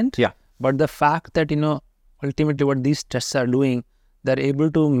significant. Yeah. But the fact that, ultimately what these tests are doing, they're able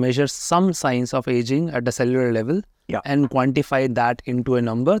to measure some signs of aging at the cellular level and quantify that into a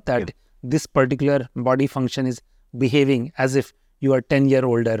number that this particular body function is behaving as if you are 10 year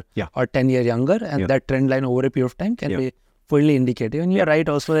older or 10 year younger, and that trend line over a period of time can be fully indicative. And you're right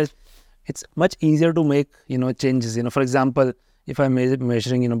also that it's much easier to make, changes. For example, if I'm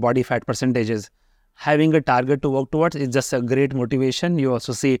measuring, body fat percentages, having a target to work towards is just a great motivation. You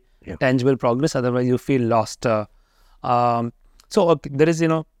also see tangible progress, otherwise you feel lost. So there is,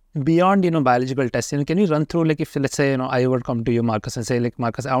 beyond, biological tests, can you run through, like if let's say, I would come to you, Marcus, and say like,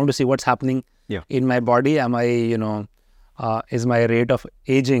 Marcus, I want to see what's happening in my body. Am I, is my rate of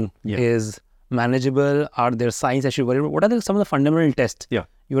aging is manageable? Are there signs I should worry about? What are some of the fundamental tests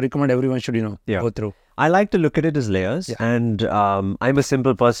you recommend everyone should, go through? I like to look at it as layers, and I'm a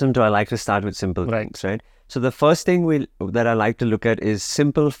simple person, so I like to start with simple things, right? So the first thing that I like to look at is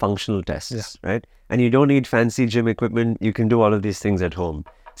simple functional tests, right? And you don't need fancy gym equipment. You can do all of these things at home.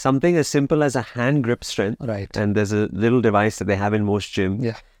 Something as simple as a hand grip strength, and there's a little device that they have in most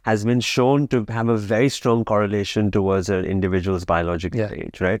gyms, has been shown to have a very strong correlation towards an individual's biological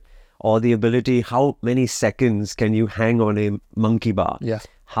age, right? Or the ability, how many seconds can you hang on a monkey bar?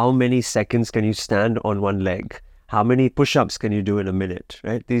 How many seconds can you stand on one leg? How many push-ups can you do in a minute,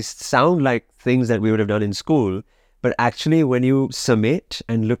 right? These sound like things that we would have done in school, but actually when you summate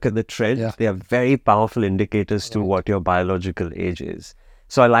and look at the trend, they are very powerful indicators to what your biological age is.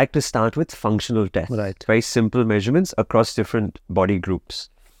 So I like to start with functional tests, very simple measurements across different body groups.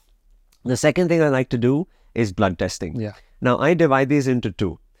 The second thing I like to do is blood testing. Now I divide these into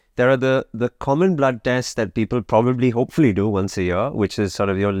two. There are the common blood tests that people probably hopefully do once a year, which is sort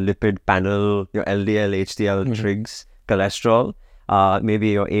of your lipid panel, your LDL, HDL, trigs, cholesterol, maybe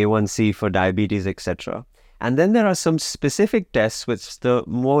your A1C for diabetes, etc. And then there are some specific tests which the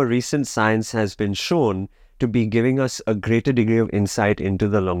more recent science has been shown to be giving us a greater degree of insight into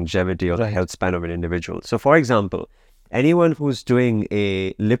the longevity or the health span of an individual. So for example, anyone who's doing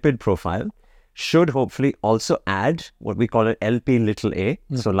a lipid profile should hopefully also add what we call an LP little a,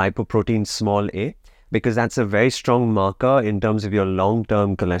 so lipoprotein small a, because that's a very strong marker in terms of your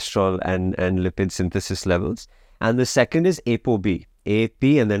long-term cholesterol and lipid synthesis levels. And the second is ApoB, AP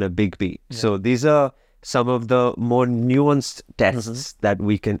and then a big B. So these are some of the more nuanced tests that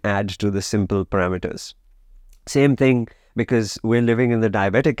we can add to the simple parameters. Same thing, because we're living in the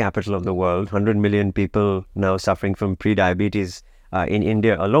diabetic capital of the world, 100 million people now suffering from pre-diabetes in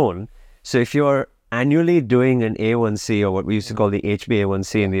India alone. So if you're annually doing an A1C, or what we used to call the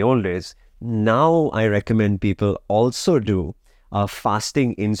HbA1c in the old days, now I recommend people also do a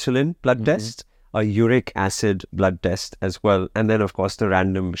fasting insulin blood test, a uric acid blood test as well, and then of course the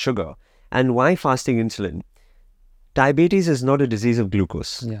random sugar. And why fasting insulin? Diabetes is not a disease of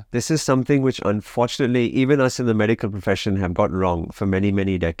glucose. This is something which unfortunately even us in the medical profession have got wrong for many,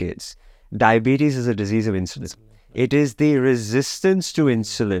 many decades. Diabetes is a disease of insulin. It is the resistance to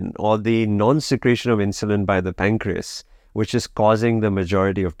insulin or the non-secretion of insulin by the pancreas which is causing the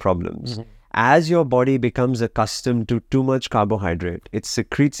majority of problems. As your body becomes accustomed to too much carbohydrate, it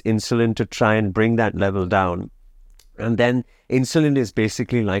secretes insulin to try and bring that level down. And then insulin is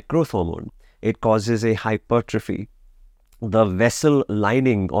basically like growth hormone. It causes a hypertrophy. The vessel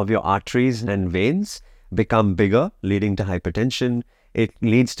lining of your arteries and veins become bigger, leading to hypertension. It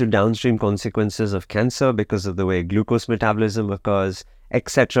leads to downstream consequences of cancer because of the way glucose metabolism occurs,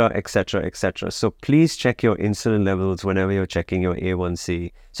 etc., etc., etc. So please check your insulin levels whenever you're checking your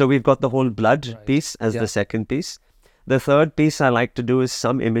A1C. So we've got the whole blood piece as the second piece. The third piece I like to do is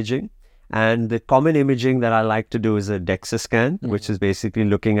some imaging. And the common imaging that I like to do is a DEXA scan, which is basically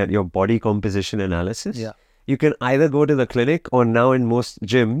looking at your body composition analysis. You can either go to the clinic, or now in most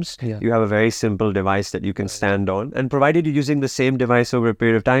gyms, Yeah. you have a very simple device that you can stand on. And provided you're using the same device over a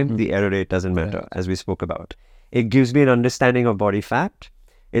period of time, the error rate doesn't matter, as we spoke about. It gives me an understanding of body fat.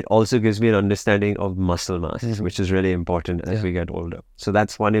 It also gives me an understanding of muscle mass, which is really important as we get older. So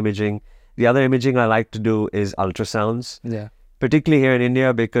that's one imaging. The other imaging I like to do is ultrasounds. Yeah. Particularly here in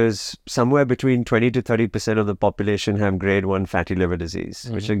India, because somewhere between 20 to 30% of the population have grade 1 fatty liver disease,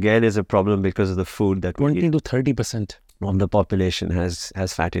 which again is a problem because of the food that we 20 eat. to 30%. Of the population has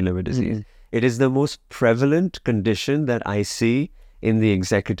fatty liver disease. It is the most prevalent condition that I see in the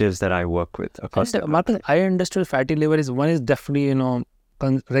executives that I work with across the country. Marcus, I understood fatty liver is definitely,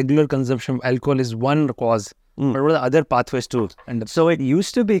 regular consumption of alcohol is one cause. But what are the other pathways too? And So it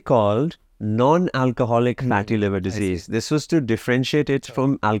used to be called non-alcoholic fatty liver disease. This was to differentiate it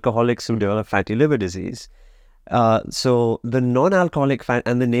from alcoholics who develop fatty liver disease. So the non-alcoholic fat,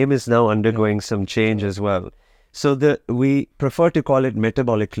 and the name is now undergoing some change as well. So we prefer to call it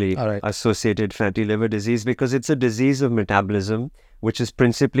metabolically associated fatty liver disease, because it's a disease of metabolism, which is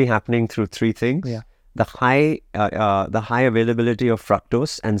principally happening through three things. Yeah. The high availability of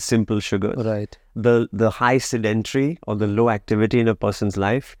fructose and simple sugars. Right. The high sedentary or the low activity in a person's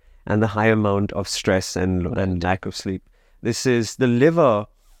life, and the high amount of stress and lack of sleep. The liver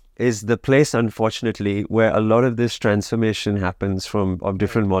is the place, unfortunately, where a lot of this transformation happens of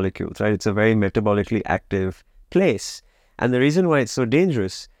different molecules, right? It's a very metabolically active place. And the reason why it's so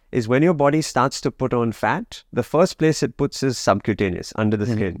dangerous is when your body starts to put on fat, the first place it puts is subcutaneous, under the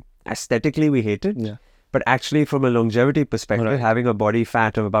skin. Aesthetically, we hate it. Yeah. But actually, from a longevity perspective, having a body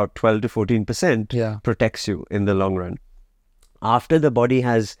fat of about 12 to 14% protects you in the long run. After the body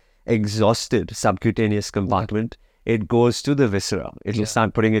has exhausted subcutaneous compartment, it goes to the viscera. It will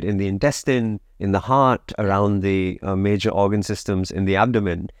start putting it in the intestine, in the heart, around the major organ systems in the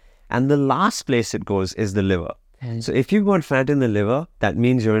abdomen. And the last place it goes is the liver. So if you've got fat in the liver, that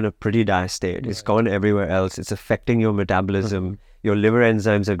means you're in a pretty dire state. It's gone everywhere else. It's affecting your metabolism. Your liver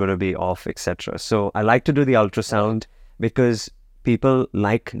enzymes are going to be off, etc. So I like to do the ultrasound because people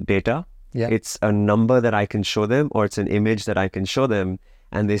like data. Yeah. It's a number that I can show them, or it's an image that I can show them,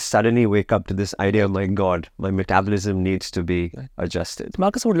 and they suddenly wake up to this idea, my God, my metabolism needs to be adjusted.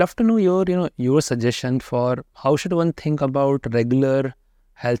 Marcus, I would love to know your suggestion for how should one think about regular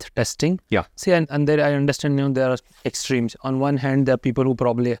health testing. Yeah. See, and there I understand, there are extremes. On one hand, there are people who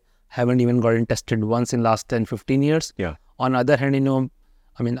probably haven't even gotten tested once in last 10, 15 years. Yeah. On the other hand,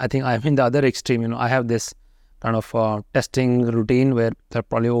 I think I'm in the other extreme. I have this kind of testing routine where there are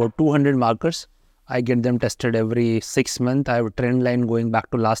probably over 200 markers. I get them tested every 6 months. I have a trend line going back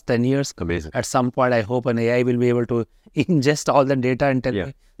to last 10 years. Amazing. At some point, I hope an AI will be able to ingest all the data and tell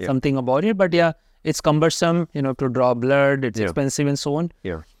me something about it. But it's cumbersome, to draw blood, it's expensive and so on.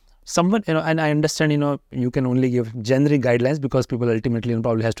 Yeah. Someone, and I understand, you can only give generic guidelines because people ultimately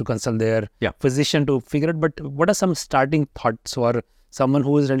probably has to consult their physician to figure it. But what are some starting thoughts for someone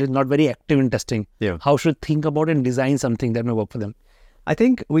who is really not very active in testing? Yeah. How should think about and design something that may work for them? I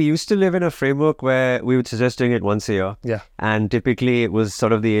think we used to live in a framework where we would suggest doing it once a year. Yeah. And typically it was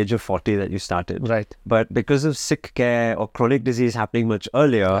sort of the age of 40 that you started. Right. But because of sick care or chronic disease happening much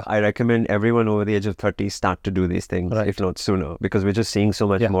earlier, I recommend everyone over the age of 30 start to do these things, if not sooner, because we're just seeing so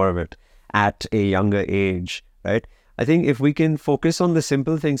much more of it at a younger age, right? I think if we can focus on the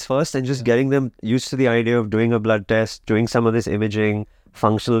simple things first and just getting them used to the idea of doing a blood test, doing some of this imaging,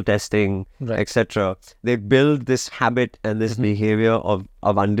 functional testing, etc., they build this habit and this behavior of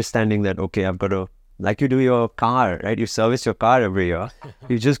understanding that, okay, I've got to, like you do your car, right? You service your car every year.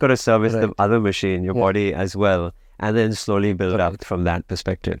 You just got to service the other machine, your body as well, and then slowly build up from that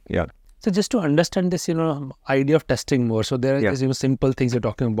perspective. Yeah. So just to understand this, idea of testing more. So there is, simple things you're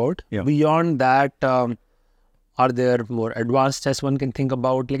talking about. Yeah. Beyond that, are there more advanced tests one can think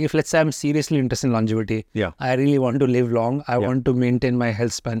about? Like if, let's say, I'm seriously interested in longevity. Yeah. I really want to live long. I want to maintain my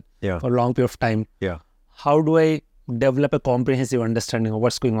health span for a long period of time. Yeah. How do I develop a comprehensive understanding of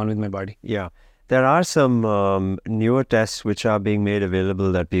what's going on with my body? Yeah. There are some newer tests which are being made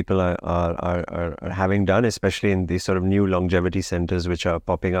available that people are having done, especially in these sort of new longevity centers which are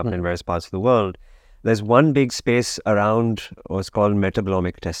popping up in various parts of the world. There's one big space around what's called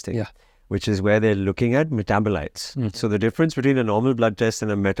metabolomic testing, which is where they're looking at metabolites. So the difference between a normal blood test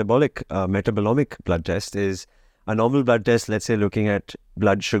and a metabolomic blood test is a normal blood test, let's say looking at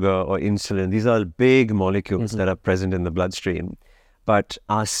blood sugar or insulin. These are big molecules that are present in the bloodstream. But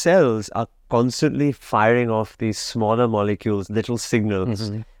our cells are constantly firing off these smaller molecules, little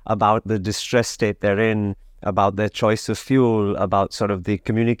signals about the distress state they're in, about their choice of fuel, about sort of the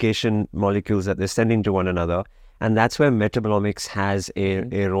communication molecules that they're sending to one another. And that's where metabolomics has a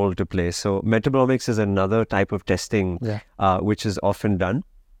role to play. So metabolomics is another type of testing which is often done.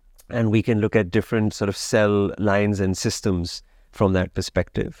 And we can look at different sort of cell lines and systems from that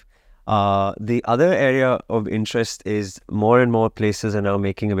perspective. The other area of interest is more and more places are now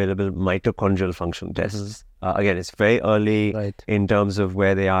making available mitochondrial function tests. Again, it's very early in terms of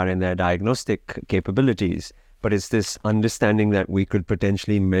where they are in their diagnostic capabilities, but it's this understanding that we could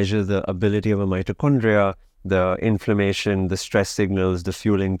potentially measure the ability of a mitochondria, the inflammation, the stress signals, the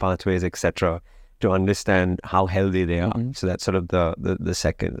fueling pathways, etc., to understand how healthy they are. So that's sort of the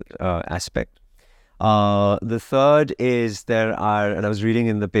second aspect. The third is there are, and I was reading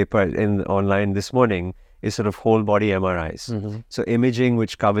in the paper online this morning, is sort of whole body MRIs. So imaging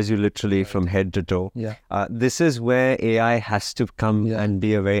which covers you literally from head to toe. This is where AI has to come and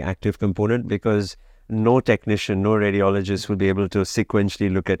be a very active component, because no technician, no radiologist will be able to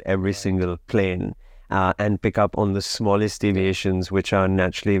sequentially look at every single plane and pick up on the smallest deviations, which are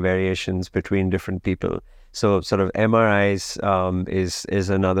naturally variations between different people. So sort of MRIs is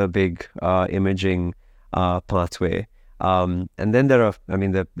another big imaging pathway. And then there are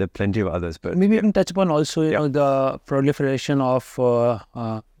plenty of others. But maybe we can touch upon also, you know, the proliferation of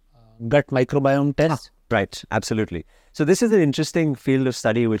gut microbiome tests. Right, absolutely. So this is an interesting field of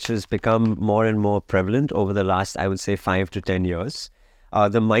study which has become more and more prevalent over the last, I would say, 5 to 10 years.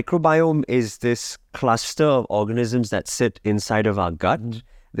 The microbiome is this cluster of organisms that sit inside of our gut.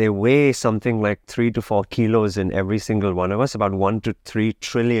 They weigh something like 3 to 4 kilos in every single one of us. About 1 to 3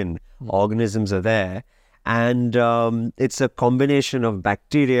 trillion organisms are there. And it's a combination of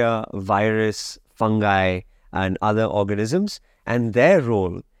bacteria, virus, fungi, and other organisms. And their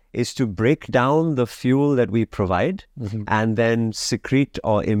role is to break down the fuel that we provide and then secrete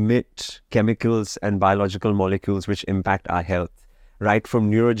or emit chemicals and biological molecules which impact our health, right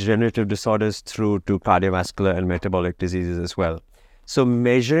from neurodegenerative disorders through to cardiovascular and metabolic diseases as well. So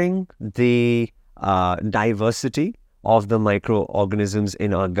measuring the diversity of the microorganisms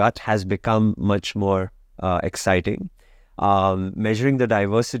in our gut has become much more exciting. Measuring the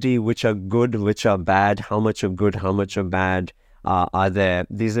diversity, which are good, which are bad, how much of good, how much of bad are there.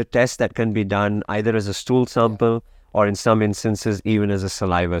 These are tests that can be done either as a stool sample or in some instances even as a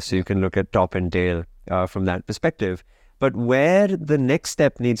saliva. So you can look at top and tail from that perspective. But where the next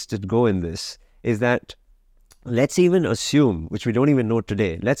step needs to go in this is that let's even assume, which we don't even know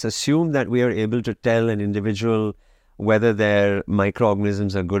today, let's assume that we are able to tell an individual whether their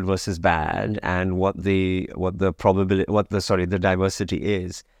microorganisms are good versus bad and what the diversity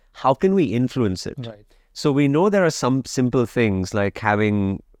is. How can we influence it? Right. So we know there are some simple things like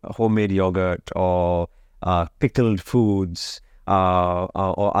having homemade yogurt or pickled foods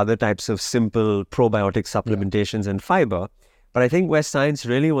or other types of simple probiotic supplementations and fiber. But I think where science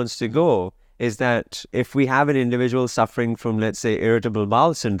really wants to go is that if we have an individual suffering from, let's say, irritable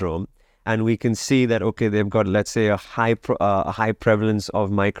bowel syndrome, and we can see that, okay, they've got, let's say, a high prevalence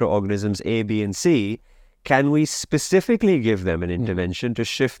of microorganisms A, B, and C, can we specifically give them an intervention to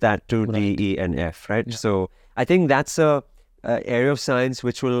shift that to D, E, and F, right? Yeah. So I think that's a area of science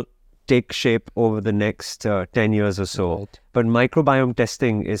which will take shape over the next 10 years or so. Right. But microbiome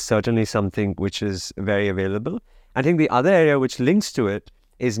testing is certainly something which is very available. I think the other area which links to it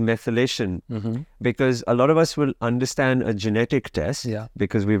is methylation, because a lot of us will understand a genetic test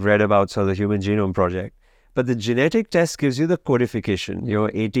because we've read about the Human Genome Project. But the genetic test gives you the codification, your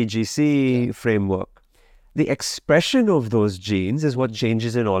ATGC framework. The expression of those genes is what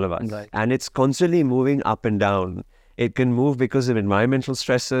changes in all of us. Right. And it's constantly moving up and down. It can move because of environmental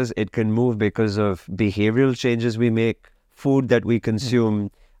stresses. It can move because of behavioral changes we make, food that we consume,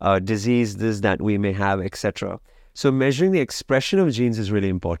 diseases that we may have, etc. So measuring the expression of genes is really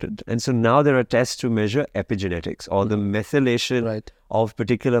important. And so now there are tests to measure epigenetics or the methylation of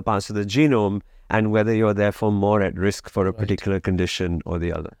particular parts of the genome and whether you're therefore more at risk for a particular condition or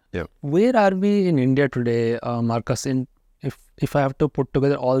the other. Yeah. Where are we in India today, Marcus, if I have to put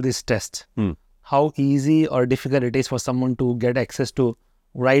together all these tests, how easy or difficult it is for someone to get access to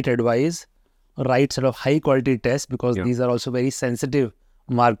right advice, right sort of high quality tests, because these are also very sensitive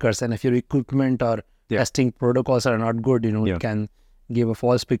markers, and if your equipment or testing protocols are not good, it can give a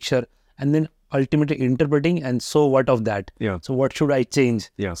false picture, and then ultimately interpreting, and so what of that? So what should I change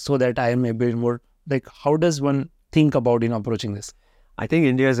so that I am a bit more, like, how does one think about approaching this? I think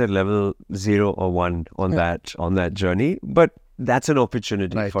India is at level 0 or 1 on that journey, but that's an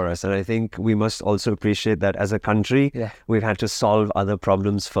opportunity for us. And I think we must also appreciate that as a country, we've had to solve other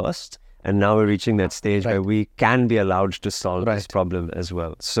problems first. And now we're reaching that stage where we can be allowed to solve this problem as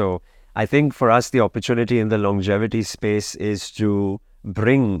well. So I think for us, the opportunity in the longevity space is to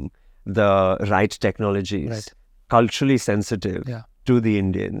bring the right technologies culturally sensitive to the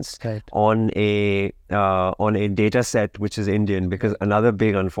Indians on a data set which is Indian, because another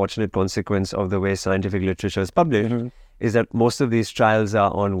big unfortunate consequence of the way scientific literature is published is that most of these trials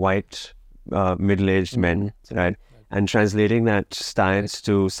are on white middle-aged men, right? And translating that science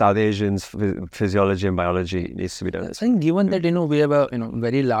to South Asians' physiology and biology needs to be done. I think given that, we have a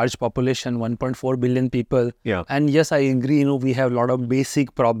very large population, 1.4 billion people. And yes, I agree, we have a lot of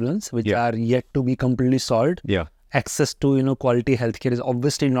basic problems which are yet to be completely solved. Access to, quality healthcare is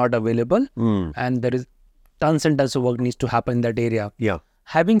obviously not available. And there is tons and tons of work needs to happen in that area.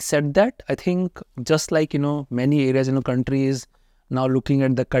 Having said that, I think just like, many areas in the country is now looking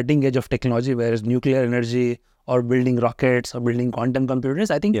at the cutting edge of technology, whereas nuclear energy or building rockets or building quantum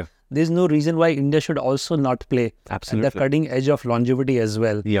computers, I think there's no reason why India should also not play at the cutting edge of longevity as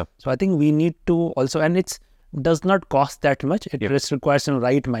well. So I think we need to also, and it does not cost that much. It just requires a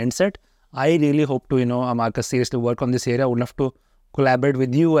right mindset. I really hope to, Marcus, seriously work on this area. I would love to collaborate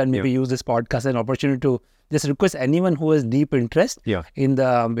with you and maybe use this podcast as an opportunity to just request anyone who has deep interest in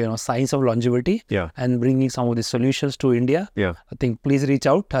the science of longevity and bringing some of the solutions to India. I think please reach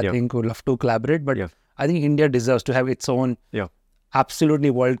out. I think we'd love to collaborate. But I think India deserves to have its own absolutely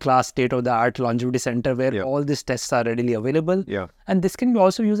world-class, state-of-the-art longevity center where all these tests are readily available. And this can be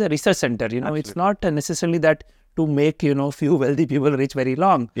also used as a research center. It's not necessarily that to make, few wealthy people rich very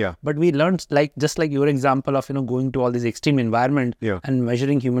long. But we learned, just like your example of, going to all these extreme environment and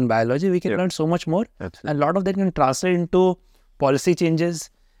measuring human biology, we can learn so much more. And a lot of that can translate into policy changes,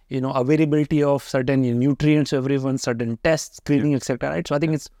 availability of certain nutrients to everyone, certain tests, screening, etc. Right? So I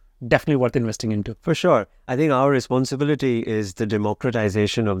think it's definitely worth investing into. For sure. I think our responsibility is the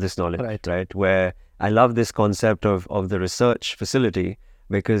democratization of this knowledge, right? Where I love this concept of the research facility,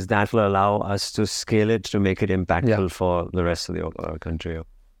 because that will allow us to scale it to make it impactful for the rest of the country.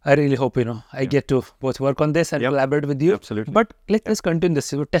 I really hope, I get to both work on this and collaborate with you. Absolutely. But let's continue this.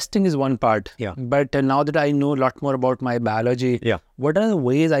 So testing is one part. But now that I know a lot more about my biology, what are the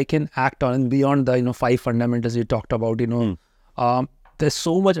ways I can act on beyond the, 5 fundamentals you talked about, there's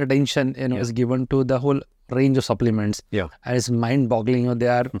so much attention, is given to the whole range of supplements. And it's mind-boggling.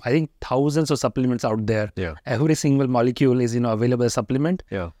 There are, I think, thousands of supplements out there. Every single molecule is, available as supplement.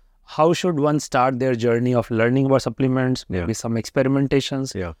 How should one start their journey of learning about supplements, maybe some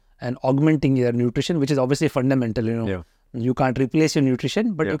experimentations, and augmenting their nutrition, which is obviously fundamental, You can't replace your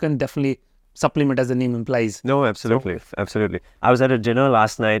nutrition, but you can definitely supplement, as the name implies. No, absolutely. Absolutely. I was at a dinner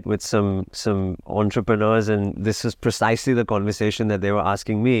last night with some entrepreneurs, and this is precisely the conversation that they were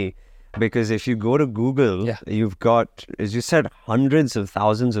asking me. Because if you go to Google, you've got, as you said, hundreds of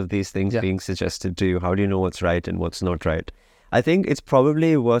thousands of these things being suggested to you. How do you know what's right and what's not right? I think it's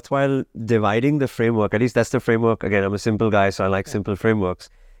probably worthwhile dividing the framework, at least that's the framework. Again, I'm a simple guy, so I like simple frameworks,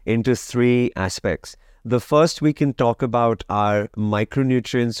 into 3 aspects. The first we can talk about are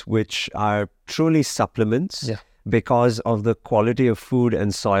micronutrients, which are truly supplements because of the quality of food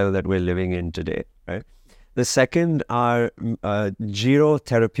and soil that we're living in today, right? The second are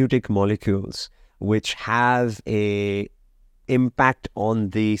gerotherapeutic molecules, which have a impact on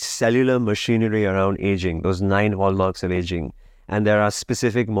the cellular machinery around aging, those 9 hallmarks of aging. And there are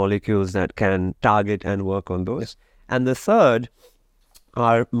specific molecules that can target and work on those. And the third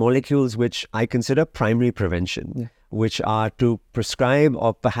are molecules which I consider primary prevention, which are to prescribe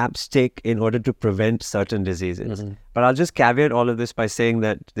or perhaps take in order to prevent certain diseases. But I'll just caveat all of this by saying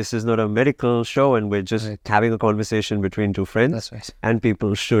that this is not a medical show, and we're just having a conversation between 2 friends. And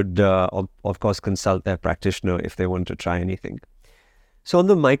people should, of course, consult their practitioner if they want to try anything. So on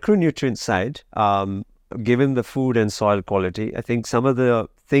the micronutrient side, given the food and soil quality, I think some of the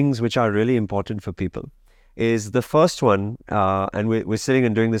things which are really important for people is the first one, and we're sitting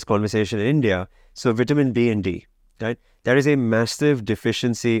and doing this conversation in India, so vitamin B and D, right? There is a massive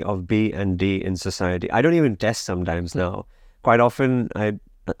deficiency of B and D in society. I don't even test sometimes now. Quite often I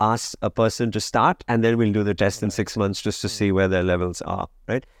ask a person to start, and then we'll do the test in 6 months just to see where their levels are,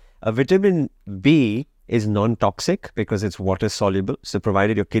 right? A vitamin B is non-toxic because it's water soluble. So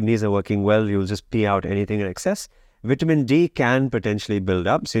provided your kidneys are working well, you'll just pee out anything in excess. Vitamin D can potentially build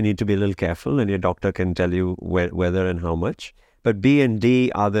up, so you need to be a little careful, and your doctor can tell you whether and how much. But B and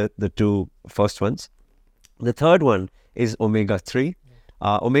D are the 2 first ones. The third one is omega-3.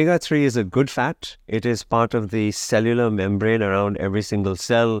 Omega-3 is a good fat. It is part of the cellular membrane around every single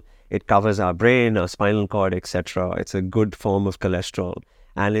cell. It covers our brain, our spinal cord, etc. It's a good form of cholesterol.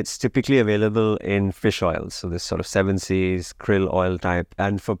 And it's typically available in fish oils. So this sort of 7 Seas, krill oil type.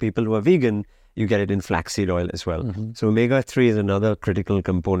 And for people who are vegan, you get it in flaxseed oil as well. So omega-3 is another critical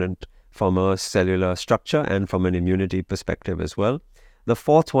component from a cellular structure and from an immunity perspective as well. The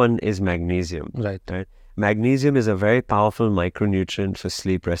fourth one is magnesium. Right. Magnesium is a very powerful micronutrient for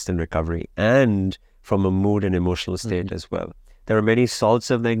sleep, rest, and recovery, and from a mood and emotional state as well. There are many salts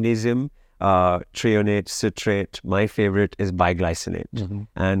of magnesium, trionate, citrate. My favorite is biglycinate,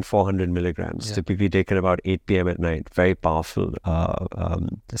 and 400 milligrams, typically taken about 8 p.m. at night. Very powerful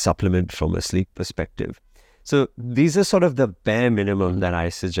supplement from a sleep perspective. So these are sort of the bare minimum that I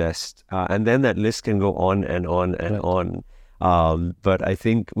suggest, and then that list can go on and on and on. But I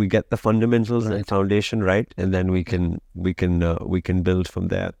think we get the fundamentals and foundation right, and then we can build from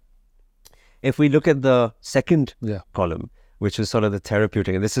there. If we look at the second column, which is sort of the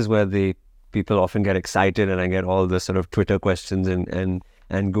therapeutic, and this is where the people often get excited, and I get all the sort of Twitter questions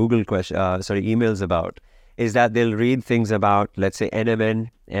and Google emails about, is that they'll read things about, let's say,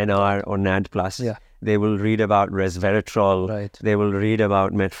 NMN, NR, or NAD+. They will read about resveratrol. They will read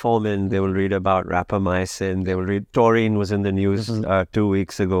about metformin. They will read about rapamycin. They will read taurine was in the news 2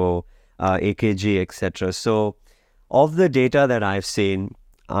 weeks ago, AKG, etc. So of the data that I've seen,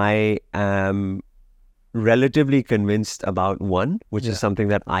 I am relatively convinced about one, which is something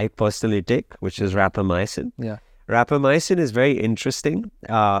that I personally take, which is rapamycin. Rapamycin is very interesting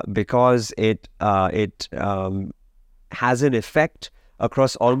because it has an effect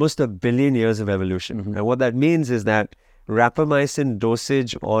across almost 1 billion years of evolution. And what that means is that rapamycin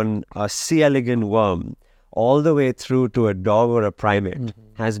dosage on a C. elegans worm all the way through to a dog or a primate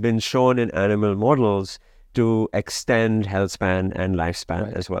has been shown in animal models to extend health span and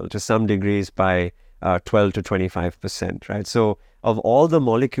lifespan as well, to some degrees by 12 to 25%, right? So of all the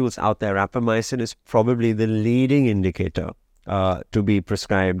molecules out there, rapamycin is probably the leading indicator to be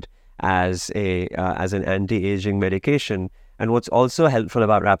prescribed as an anti-aging medication. And what's also helpful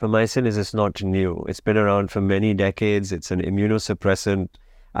about rapamycin is it's not new. It's been around for many decades. It's an immunosuppressant.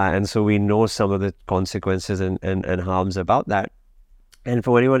 And so we know some of the consequences and harms about that. And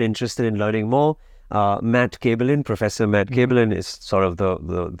for anyone interested in learning more, Professor Matt Kaebelen is sort of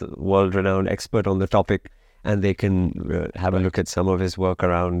the world-renowned expert on the topic, and they can have a look at some of his work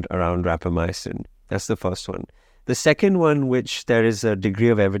around rapamycin. That's the first one. The second one, which there is a degree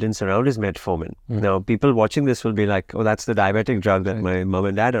of evidence around, is metformin. Now, people watching this will be like, oh, that's the diabetic drug that my mom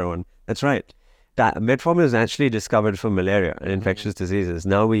and dad are on. That's right. Metformin is actually discovered for malaria and infectious diseases.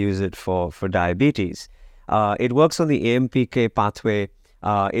 Now we use it for diabetes. It works on the AMPK pathway.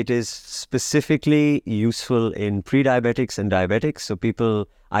 It is specifically useful in pre-diabetics and diabetics. So people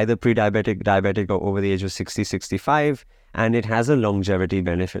either pre-diabetic, diabetic, or over the age of 60, 65. And it has a longevity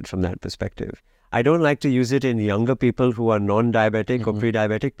benefit from that perspective. I don't like to use it in younger people who are non-diabetic or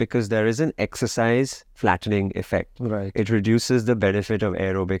pre-diabetic because there is an exercise flattening effect. It reduces the benefit of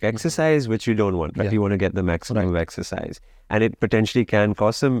aerobic exercise, which you don't want, right? You want to get the maximum of exercise. And it potentially can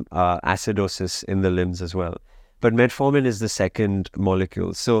cause some acidosis in the limbs as well. But metformin is the second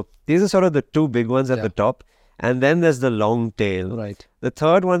molecule. So these are sort of the two big ones at the top. And then there's the long tail. The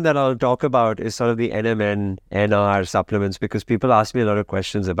third one that I'll talk about is sort of the NMN, NR supplements, because people ask me a lot of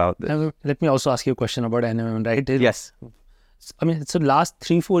questions about this. Let me also ask you a question about NMN, right? Yes. I mean, so last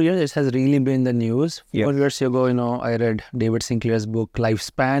 3-4 years, it has really been in the news. 4 years ago, I read David Sinclair's book,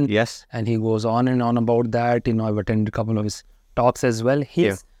 Lifespan. Yes. And he goes on and on about that. I've attended a couple of his talks as well.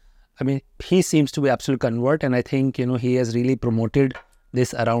 He seems to be absolute convert. And I think, he has really promoted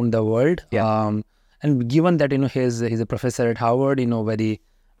this around the world. And given that, he's a professor at Harvard, very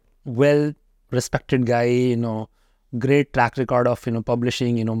well-respected guy, great track record of,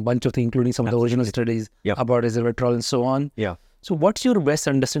 publishing, a bunch of things, including some of the original studies about resveratrol and so on. So what's your best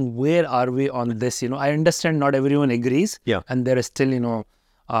understanding? Where are we on this? I understand not everyone agrees. And there is still,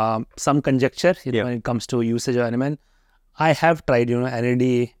 some conjecture when it comes to usage of NMN. I have tried,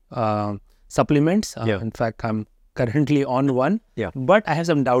 NAD supplements. In fact, I'm currently on one. But I have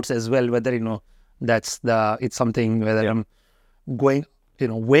some doubts as well whether, it's something whether I'm going,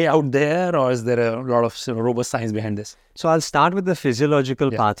 way out there, or is there a lot of robust science behind this? So I'll start with the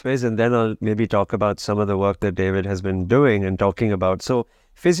physiological pathways, and then I'll maybe talk about some of the work that David has been doing and talking about. So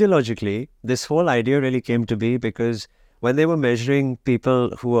physiologically, this whole idea really came to be because when they were measuring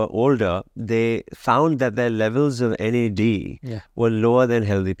people who were older, they found that their levels of NAD were lower than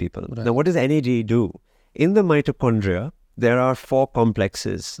healthy people. Now, what does NAD do? In the mitochondria, there are 4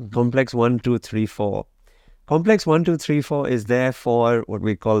 complexes, complex 1, 2, 3, 4. Complex 1, 2, 3, 4 is there for what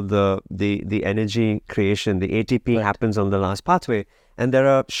we call the energy creation. The ATP happens on the last pathway. And there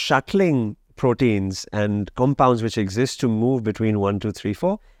are shuttling proteins and compounds which exist to move between 1, 2, 3,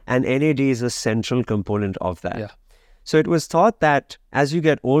 4. And NAD is a central component of that. So it was thought that as you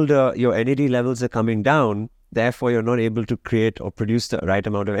get older, your NAD levels are coming down. Therefore, you're not able to create or produce the right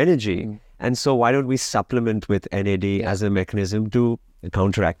amount of energy. And so why don't we supplement with NAD as a mechanism to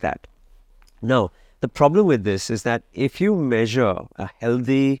counteract that. Now, the problem with this is that if you measure a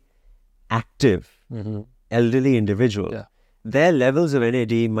healthy, active, elderly individual, their levels of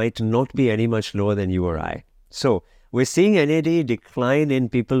NAD might not be any much lower than you or I. So we're seeing NAD decline in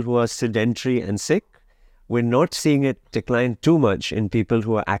people who are sedentary and sick. We're not seeing it decline too much in people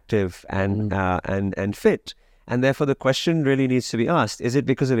who are active and fit. And therefore, the question really needs to be asked, is it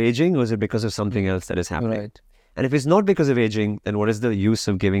because of aging or is it because of something else that is happening? Right. And if it's not because of aging, then what is the use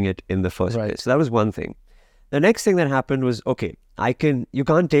of giving it in the first place? So that was one thing. The next thing that happened was, okay, you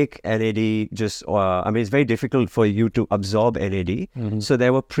can't take NAD just, it's very difficult for you to absorb NAD. So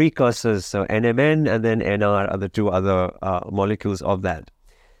there were precursors, so NMN and then NR are the two other molecules of that.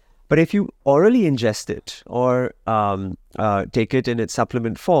 But if you orally ingest it or take it in its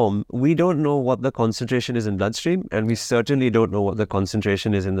supplement form, we don't know what the concentration is in bloodstream, and we certainly don't know what the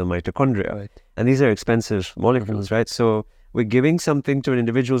concentration is in the mitochondria. Right. And these are expensive molecules, right? So we're giving something to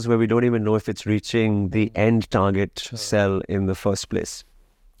individuals where we don't even know if it's reaching the end target cell in the first place,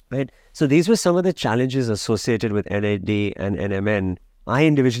 right? So these were some of the challenges associated with NAD and NMN. I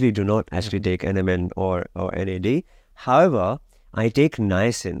individually do not actually take NMN or NAD. However, I take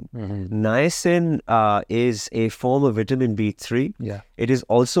niacin. Niacin is a form of vitamin B3. Yeah. It is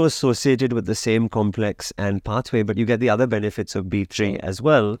also associated with the same complex and pathway, but you get the other benefits of B3 as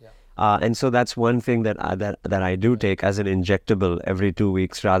well. Yeah. And so that's one thing that I do take as an injectable every 2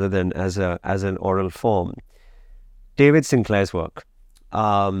 weeks rather than as an oral form. David Sinclair's work.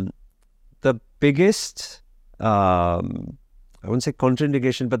 The biggest, I wouldn't say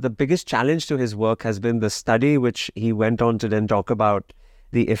contraindication, but the biggest challenge to his work has been the study which he went on to then talk about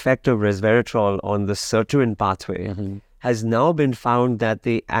the effect of resveratrol on the sirtuin pathway. Has now been found that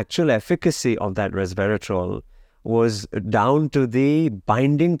the actual efficacy of that resveratrol was down to the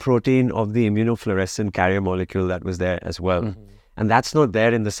binding protein of the immunofluorescent carrier molecule that was there as well. And that's not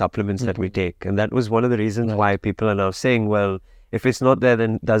there in the supplements that we take. And that was one of the reasons why people are now saying, well, if it's not there,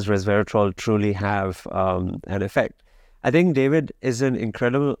 then does resveratrol truly have an effect? I think David is an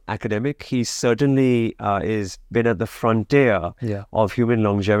incredible academic. He certainly is been at the frontier of human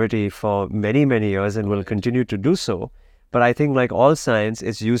longevity for many, many years and will continue to do so. But I think, like all science,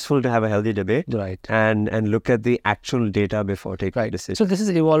 it's useful to have a healthy debate and look at the actual data before taking a decision. So this is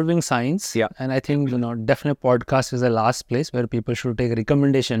evolving science. And I think, definitely podcast is the last place where people should take a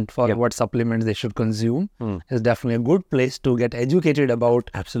recommendation for what supplements they should consume. It's definitely a good place to get educated about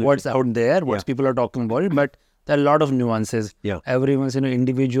what's out there, what people are talking about. But there are a lot of nuances. Everyone's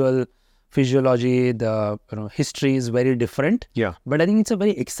individual physiology, the history is very different. But I think it's a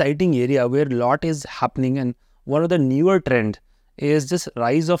very exciting area where a lot is happening, and one of the newer trend is just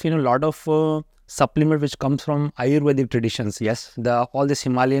rise of a lot of supplement which comes from Ayurvedic traditions. All these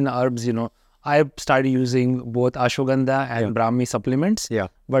Himalayan herbs. I started using both ashwagandha and Brahmi supplements.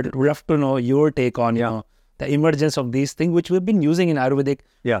 But we'd love to know your take on the emergence of these things which we've been using in Ayurvedic,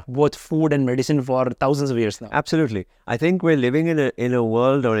 both food and medicine for thousands of years now. Absolutely. I think we're living in a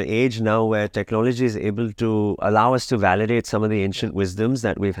world or an age now where technology is able to allow us to validate some of the ancient wisdoms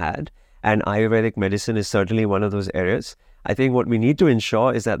that we've had. And Ayurvedic medicine is certainly one of those areas. I think what we need to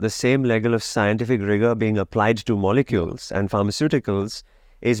ensure is that the same level of scientific rigor being applied to molecules and pharmaceuticals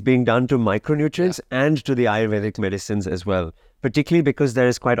is being done to micronutrients and to the Ayurvedic medicines as well, particularly because there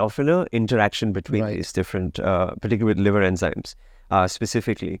is quite often an interaction between these different, particularly with liver enzymes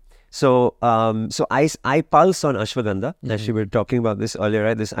specifically. So I pulse on ashwagandha. Actually, we were talking about this earlier,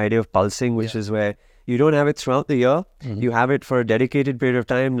 right? This idea of pulsing, which is where you don't have it throughout the year. You have it for a dedicated period of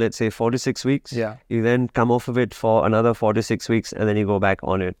time, let's say 4 to 6 weeks. You then come off of it for another 4 to 6 weeks, and then you go back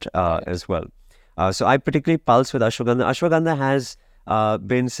on it as well. So I particularly pulse with ashwagandha. Ashwagandha has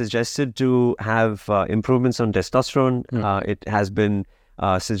been suggested to have improvements on testosterone. It has been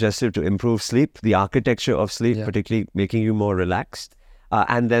suggested to improve sleep, the architecture of sleep, particularly making you more relaxed.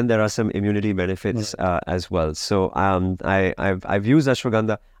 And then there are some immunity benefits as well. So I've used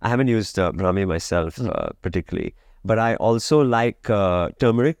ashwagandha. I haven't used Brahmi myself particularly, but I also like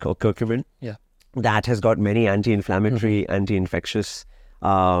turmeric or curcumin. That has got many anti-inflammatory, anti-infectious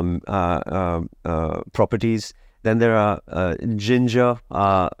properties. Then there are ginger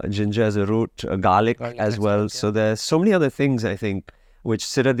as a root, garlic as well. So there's so many other things, I think, which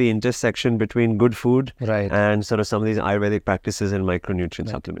sit at the intersection between good food and sort of some of these Ayurvedic practices and micronutrient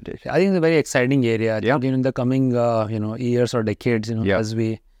supplementation. I think it's a very exciting area. In the coming years or decades, as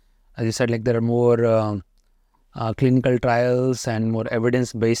you said, like there are more clinical trials and more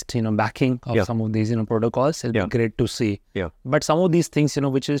evidence-based backing of some of these protocols. It'll be great to see. But some of these things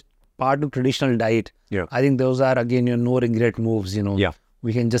which is part of traditional diet, I think those are again no regret moves.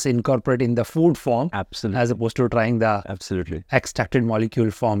 we can just incorporate in the food form, Absolutely. as opposed to trying the Absolutely. extracted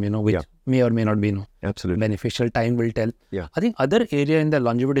molecule form, which may or may not be Absolutely. beneficial. Time will tell. Yeah. I think other area in the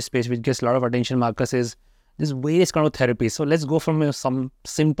longevity space which gets a lot of attention, Marcus, is this various kind of therapies. So let's go from some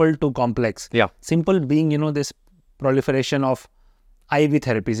simple to complex. Yeah. Simple being, this proliferation of IV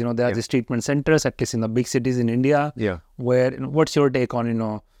therapies. There are these treatment centers, at least in the big cities in India. Yeah. Where, what's your take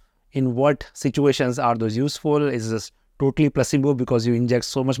on, in what situations are those useful? Is this totally placebo because you inject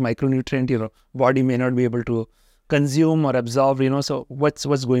so much micronutrient, body may not be able to consume or absorb, so what's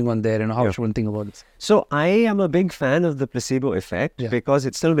going on there, and how should one think about this? So I am a big fan of the placebo effect because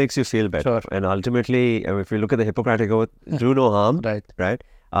it still makes you feel better. Sure. And ultimately, if you look at the Hippocratic Oath, do no harm, right?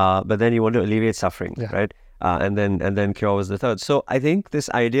 But then you want to alleviate suffering, right? And then cure was the third. So I think this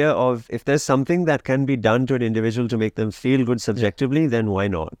idea of if there's something that can be done to an individual to make them feel good subjectively, then why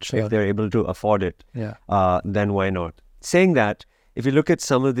not? Sure. If they're able to afford it, then why not? Saying that, if you look at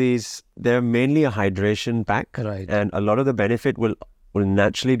some of these, they're mainly a hydration pack, and a lot of the benefit will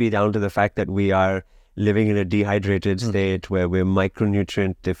naturally be down to the fact that we are living in a dehydrated state where we're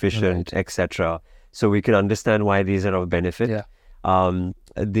micronutrient deficient, etc. So we can understand why these are of benefit.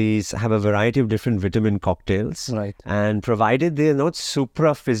 These have a variety of different vitamin cocktails, and provided they're not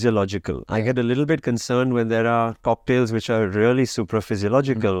supra-physiological. I get a little bit concerned when there are cocktails which are really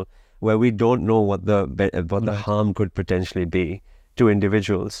supra-physiological, where we don't know what the harm could potentially be to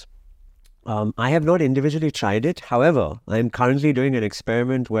individuals. I have not individually tried it. However, I am currently doing an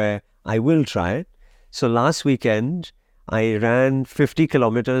experiment where I will try it. So last weekend, I ran 50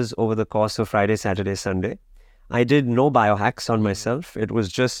 kilometers over the course of Friday, Saturday, Sunday. I did no biohacks on myself. It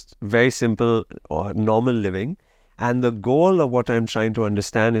was just very simple or normal living. And the goal of what I'm trying to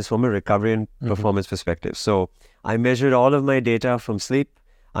understand is from a recovery and performance perspective. So I measured all of my data from sleep.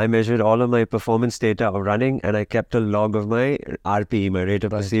 I measured all of my performance data of running, and I kept a log of my RPE, my rate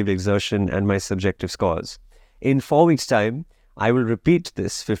of perceived exertion, and my subjective scores. In 4 weeks' time, I will repeat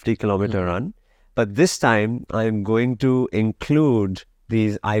this 50-kilometer run, but this time I'm going to include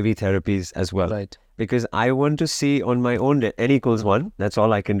these IV therapies as well. Because I want to see on my own day, N equals 1, that's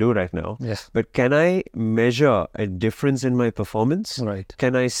all I can do right now. But can I measure a difference in my performance?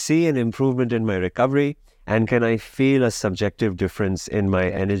 Can I see an improvement in my recovery? And can I feel a subjective difference in my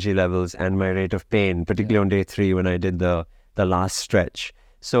energy levels and my rate of pain, particularly on day 3 when I did the last stretch?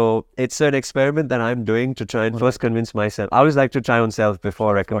 So it's an experiment that I'm doing to try and first convince myself. I always like to try on self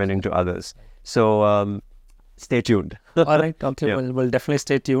before recommending to others. So stay tuned. All right. Okay. We'll definitely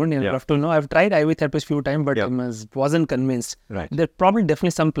stay tuned. You'll have to know. I've tried IV therapy a few times, but wasn't convinced. There's probably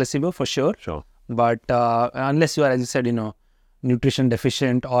definitely some placebo for sure. But unless you are, as you said, nutrition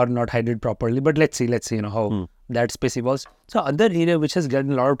deficient or not hydrated properly. But let's see, how that space evolves. So other area which has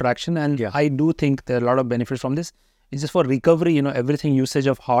gotten a lot of traction, and I do think there are a lot of benefits from this, is just for recovery, everything usage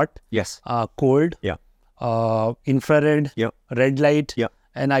of hot, cold, infrared, red light.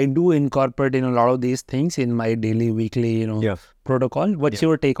 And I do incorporate, a lot of these things in my daily, weekly, protocol. What's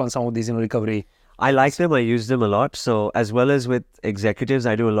your take on some of these, recovery? I like them. I use them a lot. So as well as with executives,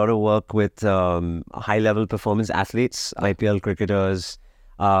 I do a lot of work with high-level performance athletes, IPL cricketers,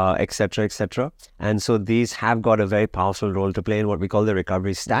 etc., etc. And so these have got a very powerful role to play in what we call the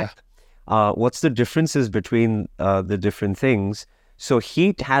recovery stack. What's the differences between the different things? So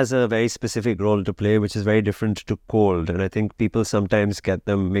heat has a very specific role to play, which is very different to cold. And I think people sometimes get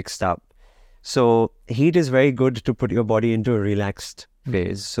them mixed up. So heat is very good to put your body into a relaxed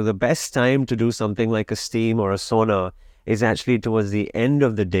phase. So the best time to do something like a steam or a sauna is actually towards the end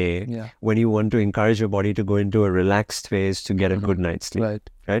of the day when you want to encourage your body to go into a relaxed phase to get a good night's sleep.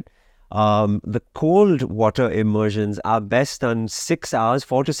 The cold water immersions are best done 6 hours,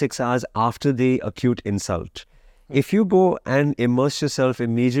 4 to 6 hours after the acute insult. If you go and immerse yourself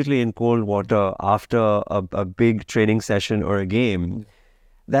immediately in cold water after a big training session or a game,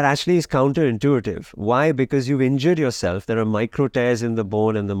 that actually is counterintuitive. Why? Because you've injured yourself. There are micro tears in the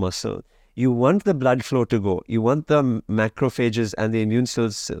bone and the muscle. You want the blood flow to go. You want the macrophages and the immune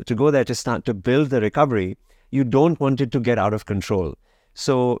cells to go there to start to build the recovery. You don't want it to get out of control.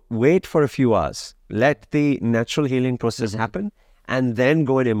 So wait for a few hours. Let the natural healing process happen, and then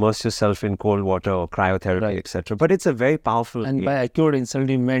go and immerse yourself in cold water or cryotherapy, etc. But it's a very powerful... And by acute insult,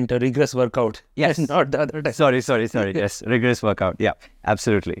 you meant a rigorous workout. Yes. Not the other time. Sorry. Yes, rigorous workout. Yeah,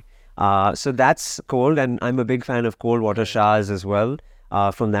 absolutely. So that's cold, and I'm a big fan of cold water showers as well.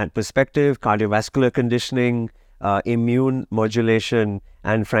 From that perspective, cardiovascular conditioning, immune modulation,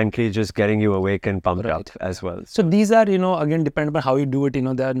 and frankly, just getting you awake and pumped up as well. So these are, again, depending on how you do it,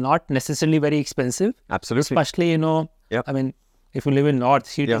 they are not necessarily very expensive. Absolutely. Especially, I mean, if you live in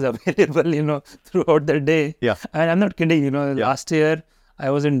North, heat is available, throughout the day. And I'm not kidding, last year I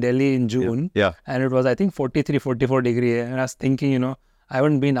was in Delhi in June, and it was, I think, 43, 44 degree. And I was thinking, I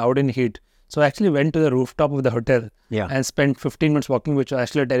haven't been out in heat. So I actually went to the rooftop of the hotel and spent 15 minutes walking, which was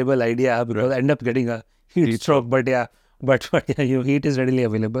actually a terrible idea because I ended up getting a heat stroke. But heat is readily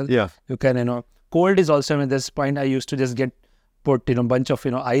available. Yeah. You can, cold is also, at this point, I used to just put a bunch of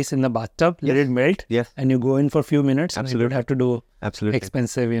ice in the bathtub, let it melt, and you go in for a few minutes. Absolutely. And you don't have to do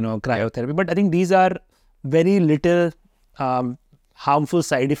expensive cryotherapy. Yeah. But I think these are very little harmful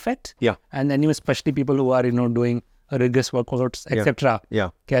side effects. Yeah. And then especially people who are doing rigorous workouts, etc.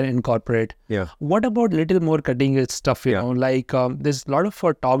 Can incorporate. Yeah. What about little more cutting edge stuff? Like there's a lot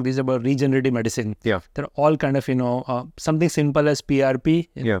of talk these about regenerative medicine. Yeah. There are all kind of something simple as PRP.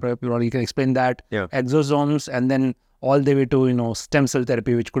 You can explain that. Yeah. Exosomes, and then all the way to stem cell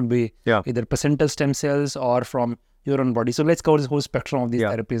therapy, which could be either placental stem cells or from your own body. So let's cover this whole spectrum of these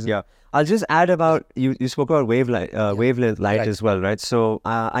therapies. Yeah, I'll just add about you spoke about wavelength light as well, right? So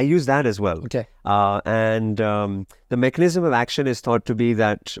I use that as well. Okay. And the mechanism of action is thought to be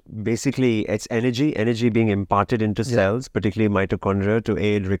that basically it's energy being imparted into cells, particularly mitochondria, to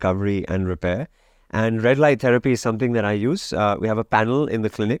aid recovery and repair. And red light therapy is something that I use. We have a panel in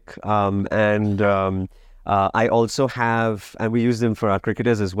the clinic, I also have, and we use them for our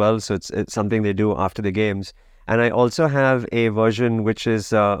cricketers as well. So it's something they do after the games. And I also have a version which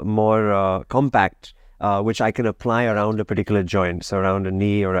is more compact, which I can apply around a particular joint, so around a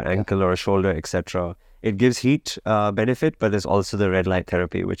knee or an ankle or a shoulder, etc. It gives heat benefit, but there's also the red light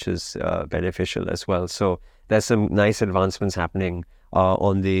therapy, which is beneficial as well. So there's some nice advancements happening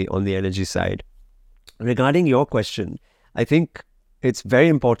on the energy side. Regarding your question, I think it's very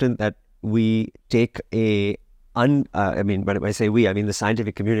important that we take when I say we, I mean the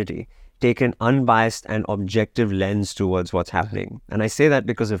scientific community, take an unbiased and objective lens towards what's happening. And I say that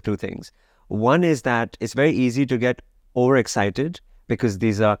because of two things. One is that it's very easy to get overexcited because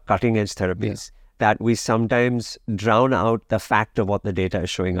these are cutting edge therapies that we sometimes drown out the fact of what the data is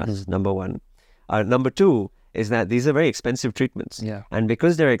showing us, number one. Number two is that these are very expensive treatments. And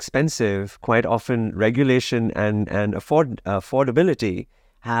because they're expensive, quite often regulation and affordability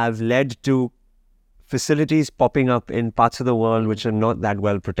have led to facilities popping up in parts of the world which are not that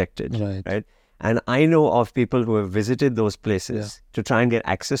well protected, right? And I know of people who have visited those places to try and get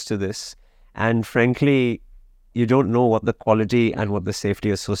access to this. And frankly, you don't know what the quality and what the safety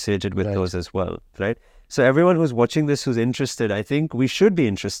associated with those as well, right? So everyone who's watching this who's interested, I think we should be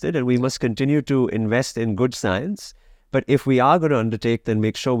interested and we must continue to invest in good science. But if we are going to undertake, then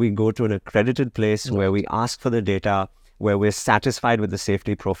make sure we go to an accredited place where we ask for the data, where we're satisfied with the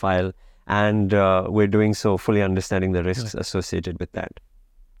safety profile, and we're doing so fully understanding the risks associated with that.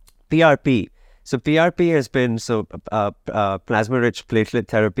 PRP. So PRP has been, plasma-rich platelet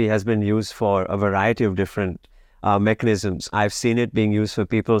therapy has been used for a variety of different mechanisms. I've seen it being used for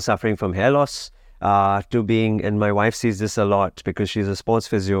people suffering from hair loss, and my wife sees this a lot because she's a sports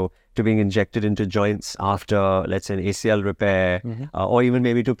physio, to being injected into joints after, let's say, an ACL repair, or even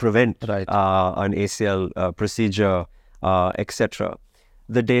maybe to prevent an ACL procedure, etc.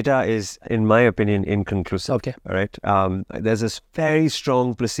 The data is, in my opinion, inconclusive. Okay. All right. There's a very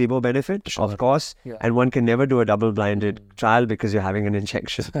strong placebo benefit, of course, and one can never do a double-blinded trial because you're having an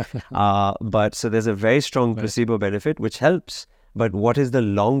injection. But so there's a very strong placebo benefit, which helps. But what is the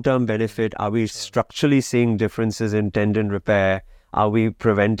long-term benefit? Are we structurally seeing differences in tendon repair? Are we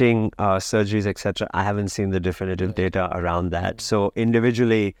preventing surgeries, etc.? I haven't seen the definitive data around that. So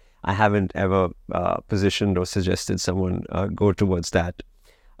individually, I haven't ever positioned or suggested someone go towards that.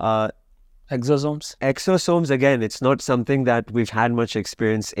 Exosomes? Exosomes, again, it's not something that we've had much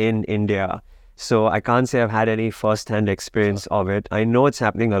experience in India. So I can't say I've had any first-hand experience of it. I know it's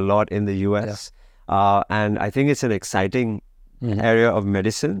happening a lot in the US. And I think it's an exciting area of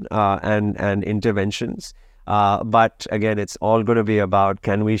medicine and interventions. But again, it's all going to be about,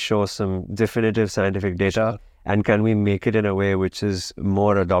 can we show some definitive scientific data? And can we make it in a way which is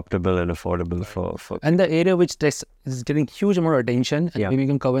more adoptable and affordable for And the area which is getting huge amount of attention, and maybe we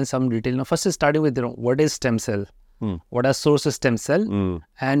can cover in some detail. Now, first is starting with what is stem cell? What are sources of stem cell?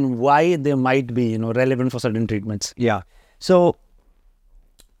 And why they might be relevant for certain treatments? Yeah. So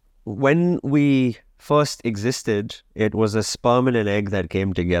when we first existed, it was a sperm and an egg that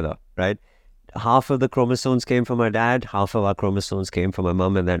came together, right? Half of the chromosomes came from our dad, half of our chromosomes came from our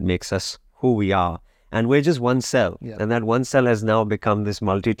mom, and that makes us who we are. And we're just one cell. And that one cell has now become this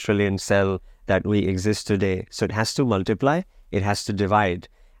multi-trillion cell that we exist today. So it has to multiply, it has to divide.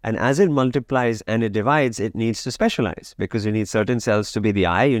 And as it multiplies and it divides, it needs to specialize, because you need certain cells to be the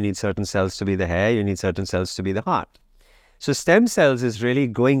eye, you need certain cells to be the hair, you need certain cells to be the heart. So stem cells is really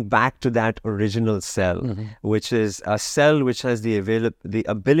going back to that original cell, which is a cell which has the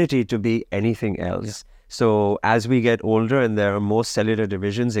ability to be anything else. So as we get older and there are more cellular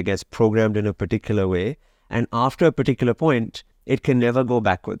divisions, it gets programmed in a particular way. And after a particular point, it can never go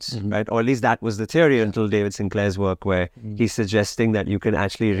backwards, right? Or at least that was the theory until David Sinclair's work, where he's suggesting that you can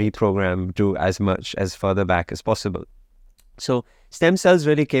actually reprogram to as much as further back as possible. So stem cells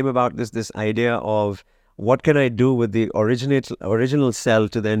really came about this idea of what can I do with the original cell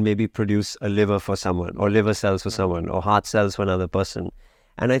to then maybe produce a liver for someone, or liver cells for someone, or heart cells for another person.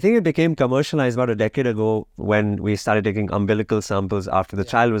 And I think it became commercialized about a decade ago when we started taking umbilical samples after the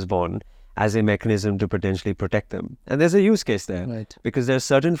child was born as a mechanism to potentially protect them. And there's a use case there, because there are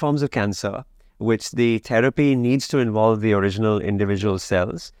certain forms of cancer which the therapy needs to involve the original individual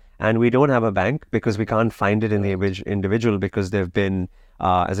cells. And we don't have a bank because we can't find it in the individual, because they've been,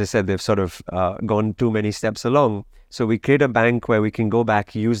 as I said, they've sort of gone too many steps along. So we create a bank where we can go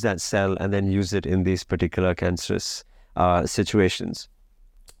back, use that cell, and then use it in these particular cancerous situations.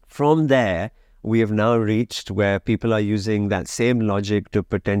 From there, we have now reached where people are using that same logic to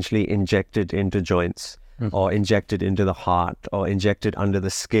potentially inject it into joints, or inject it into the heart, or inject it under the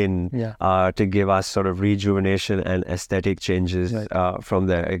skin to give us sort of rejuvenation and aesthetic changes from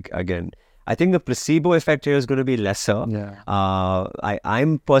there again. I think the placebo effect here is going to be lesser.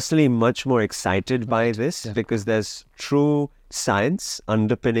 I'm personally much more excited by this because there's true science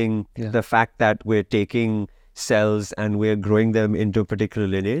underpinning the fact that we're taking cells and we're growing them into a particular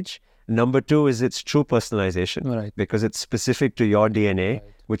lineage. Number two is its true personalization, because it's specific to your DNA,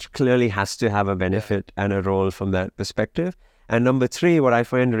 which clearly has to have a benefit and a role from that perspective. And number three, what I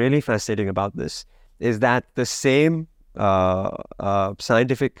find really fascinating about this is that the same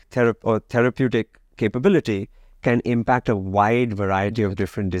scientific or therapeutic capability can impact a wide variety of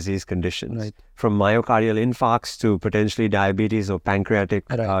different disease conditions, from myocardial infarcts to potentially diabetes or pancreatic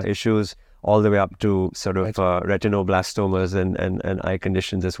issues, all the way up to sort of retinoblastomas and eye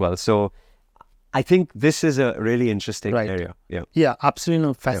conditions as well. So I think this is a really interesting area. Yeah, absolutely.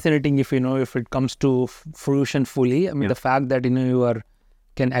 No, fascinating if it comes to fruition fully. I mean, the fact that you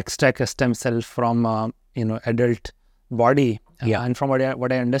can extract a stem cell from adult body, and from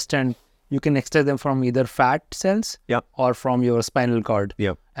what I understand, you can extract them from either fat cells or from your spinal cord,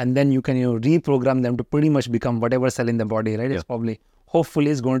 and then you can reprogram them to pretty much become whatever cell in the body, right? It's probably, hopefully,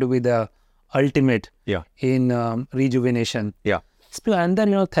 is going to be the ultimate in rejuvenation. And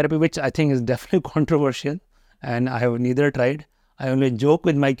then therapy, which I think is definitely controversial, and I have neither tried. I only joke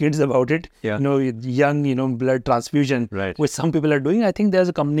with my kids about it. Young, blood transfusion, which some people are doing. I think there's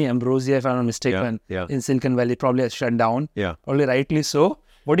a company, Ambrosia, if I'm not mistaken, in Silicon Valley, probably has shut down. Probably rightly so.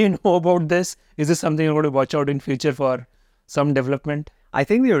 What do you know about this? Is this something you're going to watch out in future for some development? I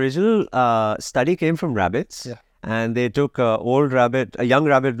think the original study came from rabbits. And they took a young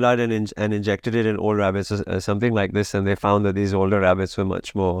rabbit blood and injected it in old rabbits, something like this. And they found that these older rabbits were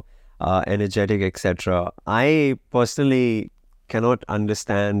much more energetic, etc. I personally cannot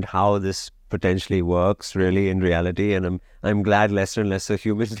understand how this potentially works really in reality. And I'm glad lesser and lesser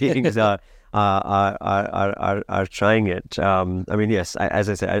human beings are trying it. I mean, yes, as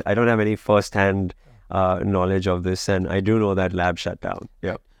I said, I don't have any first-hand knowledge of this. And I do know that lab shut down.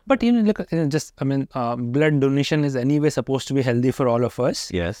 But look, blood donation is anyway supposed to be healthy for all of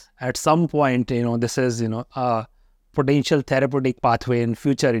us. At some point, this is a potential therapeutic pathway in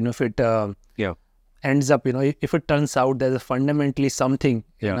future. If it ends up, if it turns out there's a fundamentally something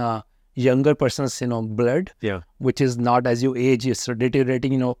in a younger person's blood, which is not, as you age, is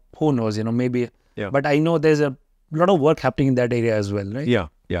deteriorating. Who knows? Maybe. But I know there's a lot of work happening in that area as well, right?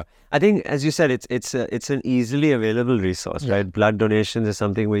 I think, as you said, it's an easily available resource, right? Blood donations is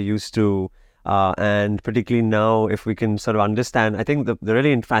something we're used to, and particularly now, if we can sort of understand, I think the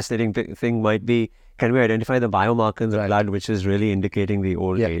really fascinating thing might be, can we identify the biomarker in the blood which is really indicating the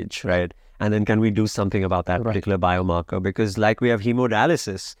old age, right? And then can we do something about that particular biomarker? Because like we have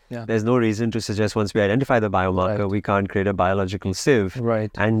hemodialysis, there's no reason to suggest once we identify the biomarker, we can't create a biological sieve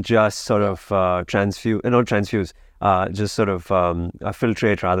and just sort of just sort of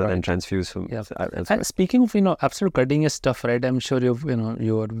filtrate rather than transfuse from. And speaking of absolute cutting edge stuff, right? I'm sure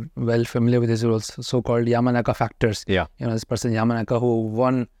you're well familiar with these so-called Yamanaka factors. This person Yamanaka who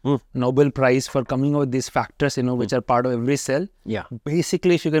won Nobel Prize for coming up with these factors, which are part of every cell.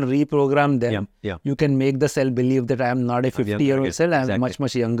 Basically, if you can reprogram them, you can make the cell believe that I am not a 50-year-old cell. I am much,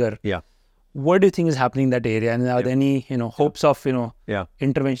 much younger. What do you think is happening in that area? And are there any, hopes of,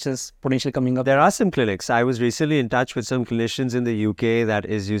 interventions potentially coming up? There are some clinics. I was recently in touch with some clinicians in the UK that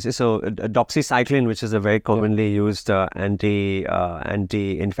is using, doxycycline, which is a very commonly used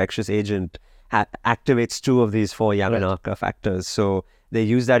anti-infectious agent, activates two of these four Yamanaka factors. So they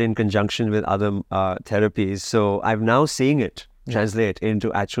use that in conjunction with other therapies. So I'm now seeing it translate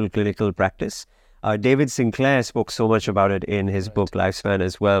into actual clinical practice. David Sinclair spoke so much about it in his book Lifespan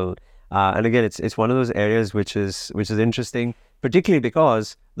as well. And again, it's one of those areas which is interesting, particularly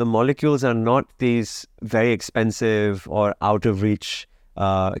because the molecules are not these very expensive or out of reach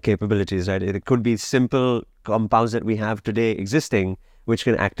capabilities, right? It could be simple compounds that we have today existing, which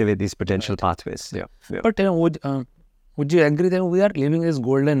can activate these potential pathways. But would you agree that we are living in this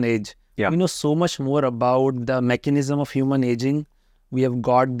golden age? We know so much more about the mechanism of human aging. We have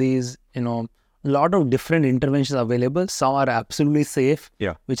got these, lot of different interventions available. Some are absolutely safe,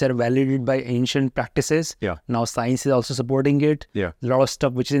 which are validated by ancient practices. Now science is also supporting it. A lot of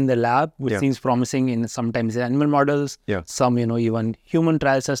stuff which is in the lab, which seems promising in sometimes in animal models. Some, even human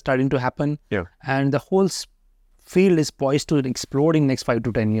trials are starting to happen. And the whole field is poised to explode in next 5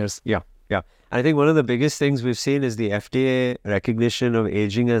 to 10 years. I think one of the biggest things we've seen is the FDA recognition of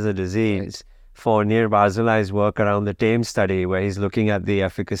aging as a disease. For Nir Barzilai's work around the TAME study, where he's looking at the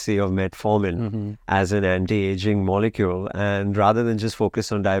efficacy of metformin as an anti-aging molecule. And rather than just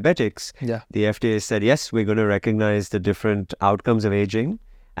focus on diabetics, the FDA said, yes, we're going to recognize the different outcomes of aging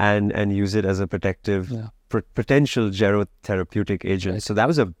and use it as a protective, potential gerotherapeutic agent. So that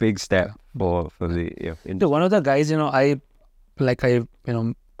was a big step for the industry. One of the guys, I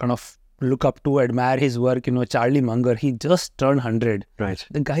kind of look up to, admire his work, Charlie Munger. He just turned 100. Right.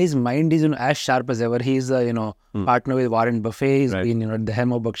 The guy's mind is, as sharp as ever. He's a, partner with Warren Buffett. He's been, at the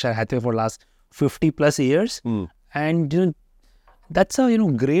helm of Berkshire Hathaway for the last 50 plus years. And, that's a,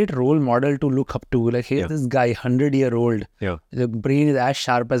 great role model to look up to. Like, here's this guy, 100-year-old. The brain is as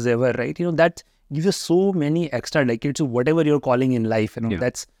sharp as ever, right? That gives you so many extra decades to whatever you're calling in life.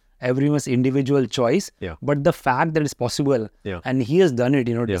 That's everyone's individual choice, but the fact that it's possible, and he has done it,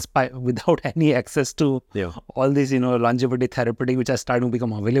 despite without any access to all these, longevity therapeutic which are starting to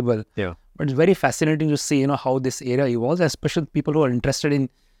become available. But it's very fascinating to see, how this area evolves, especially people who are interested in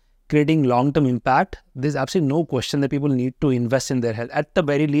creating long-term impact. There's absolutely no question that people need to invest in their health. At the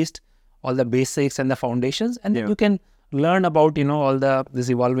very least, all the basics and the foundations, and then you can learn about, all this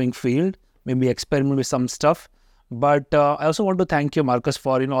evolving field, maybe experiment with some stuff. But I also want to thank you, Marcus,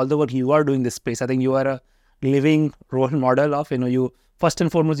 for all the work you are doing in this space. I think you are a living role model of you first and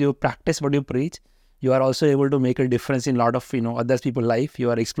foremost you practice what you preach. You are also able to make a difference in a lot of other people's life. You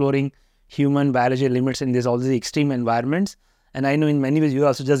are exploring human biology limits in all these extreme environments. And I know in many ways you are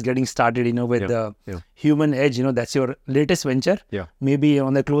also just getting started, with the human edge. That's your latest venture. Maybe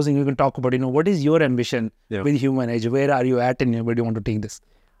on the closing you can talk about what is your ambition with human edge? Where are you at, and where do you want to take this?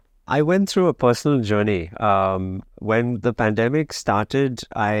 I went through a personal journey. When the pandemic started,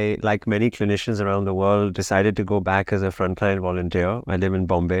 I, like many clinicians around the world, decided to go back as a frontline volunteer. I live in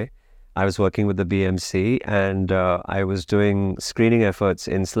Bombay. I was working with the BMC, and I was doing screening efforts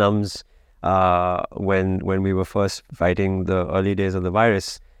in slums when we were first fighting the early days of the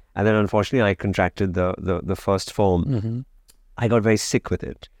virus. And then unfortunately, I contracted the first form. I got very sick with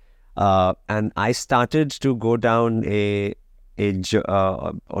it. And I started to go down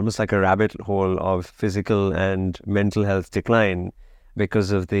almost like a rabbit hole of physical and mental health decline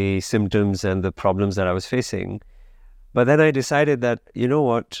because of the symptoms and the problems that I was facing. But then I decided that,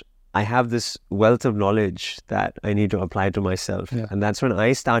 I have this wealth of knowledge that I need to apply to myself. And that's when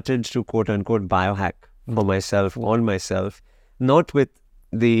I started to quote unquote biohack for myself, on myself, not with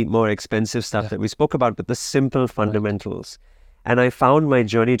the more expensive stuff that we spoke about, but the simple fundamentals. And I found my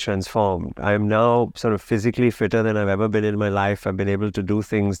journey transformed. I am now sort of physically fitter than I've ever been in my life. I've been able to do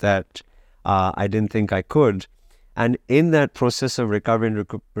things that I didn't think I could. And in that process of recovery and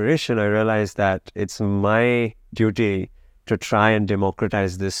recuperation, I realized that it's my duty to try and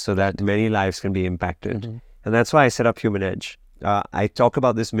democratize this so that many lives can be impacted. And that's why I set up Human Edge. I talk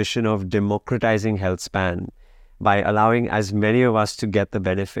about this mission of democratizing health span by allowing as many of us to get the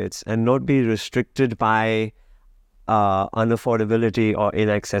benefits and not be restricted by unaffordability or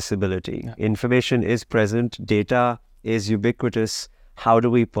inaccessibility. Information is present, data is ubiquitous. How do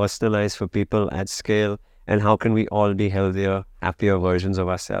we personalize for people at scale, and how can we all be healthier, happier versions of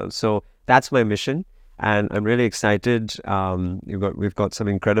ourselves? So that's my mission, and I'm really excited. We've got some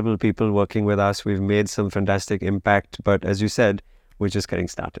incredible people working with us. We've made some fantastic impact, but as you said, we're just getting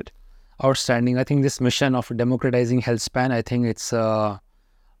started. Outstanding. I think this mission of democratizing health span, I think it's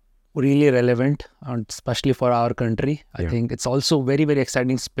really relevant, especially for our country. I think it's also very, very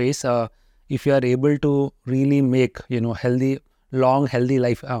exciting space. If you are able to really make, healthy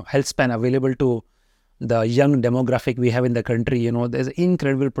life, health span available to the young demographic we have in the country, there's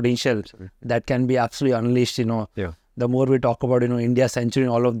incredible potential that can be absolutely unleashed, the the more we talk about, India century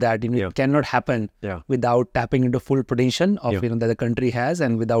and all of that, it cannot happen without tapping into full potential of, that the country has,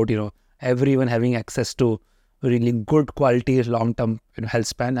 and without, everyone having access to really good quality long-term health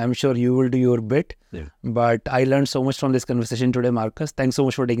span. I'm sure you will do your bit, but I learned so much from this conversation today, Marcus. Thanks so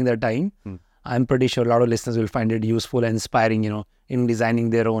much for taking the time. I'm pretty sure a lot of listeners will find it useful and inspiring, in designing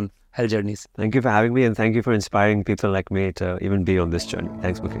their own health journeys. Thank you for having me, and thank you for inspiring people like me to even be on this journey.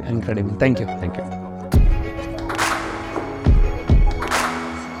 Thanks, Mukesh. Incredible. Thank you. Thank you.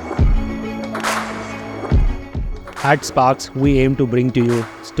 At SparX, we aim to bring to you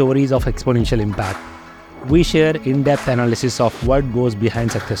stories of exponential impact. We share in-depth analysis of what goes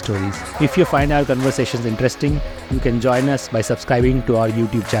behind success stories. If you find our conversations interesting, you can join us by subscribing to our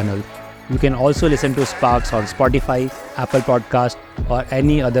YouTube channel. You can also listen to SparX on Spotify, Apple Podcast, or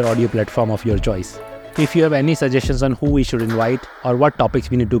any other audio platform of your choice. If you have any suggestions on who we should invite or what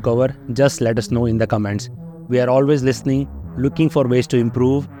topics we need to cover, just let us know in the comments. We are always listening, looking for ways to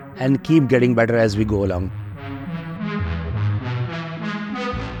improve, and keep getting better as we go along.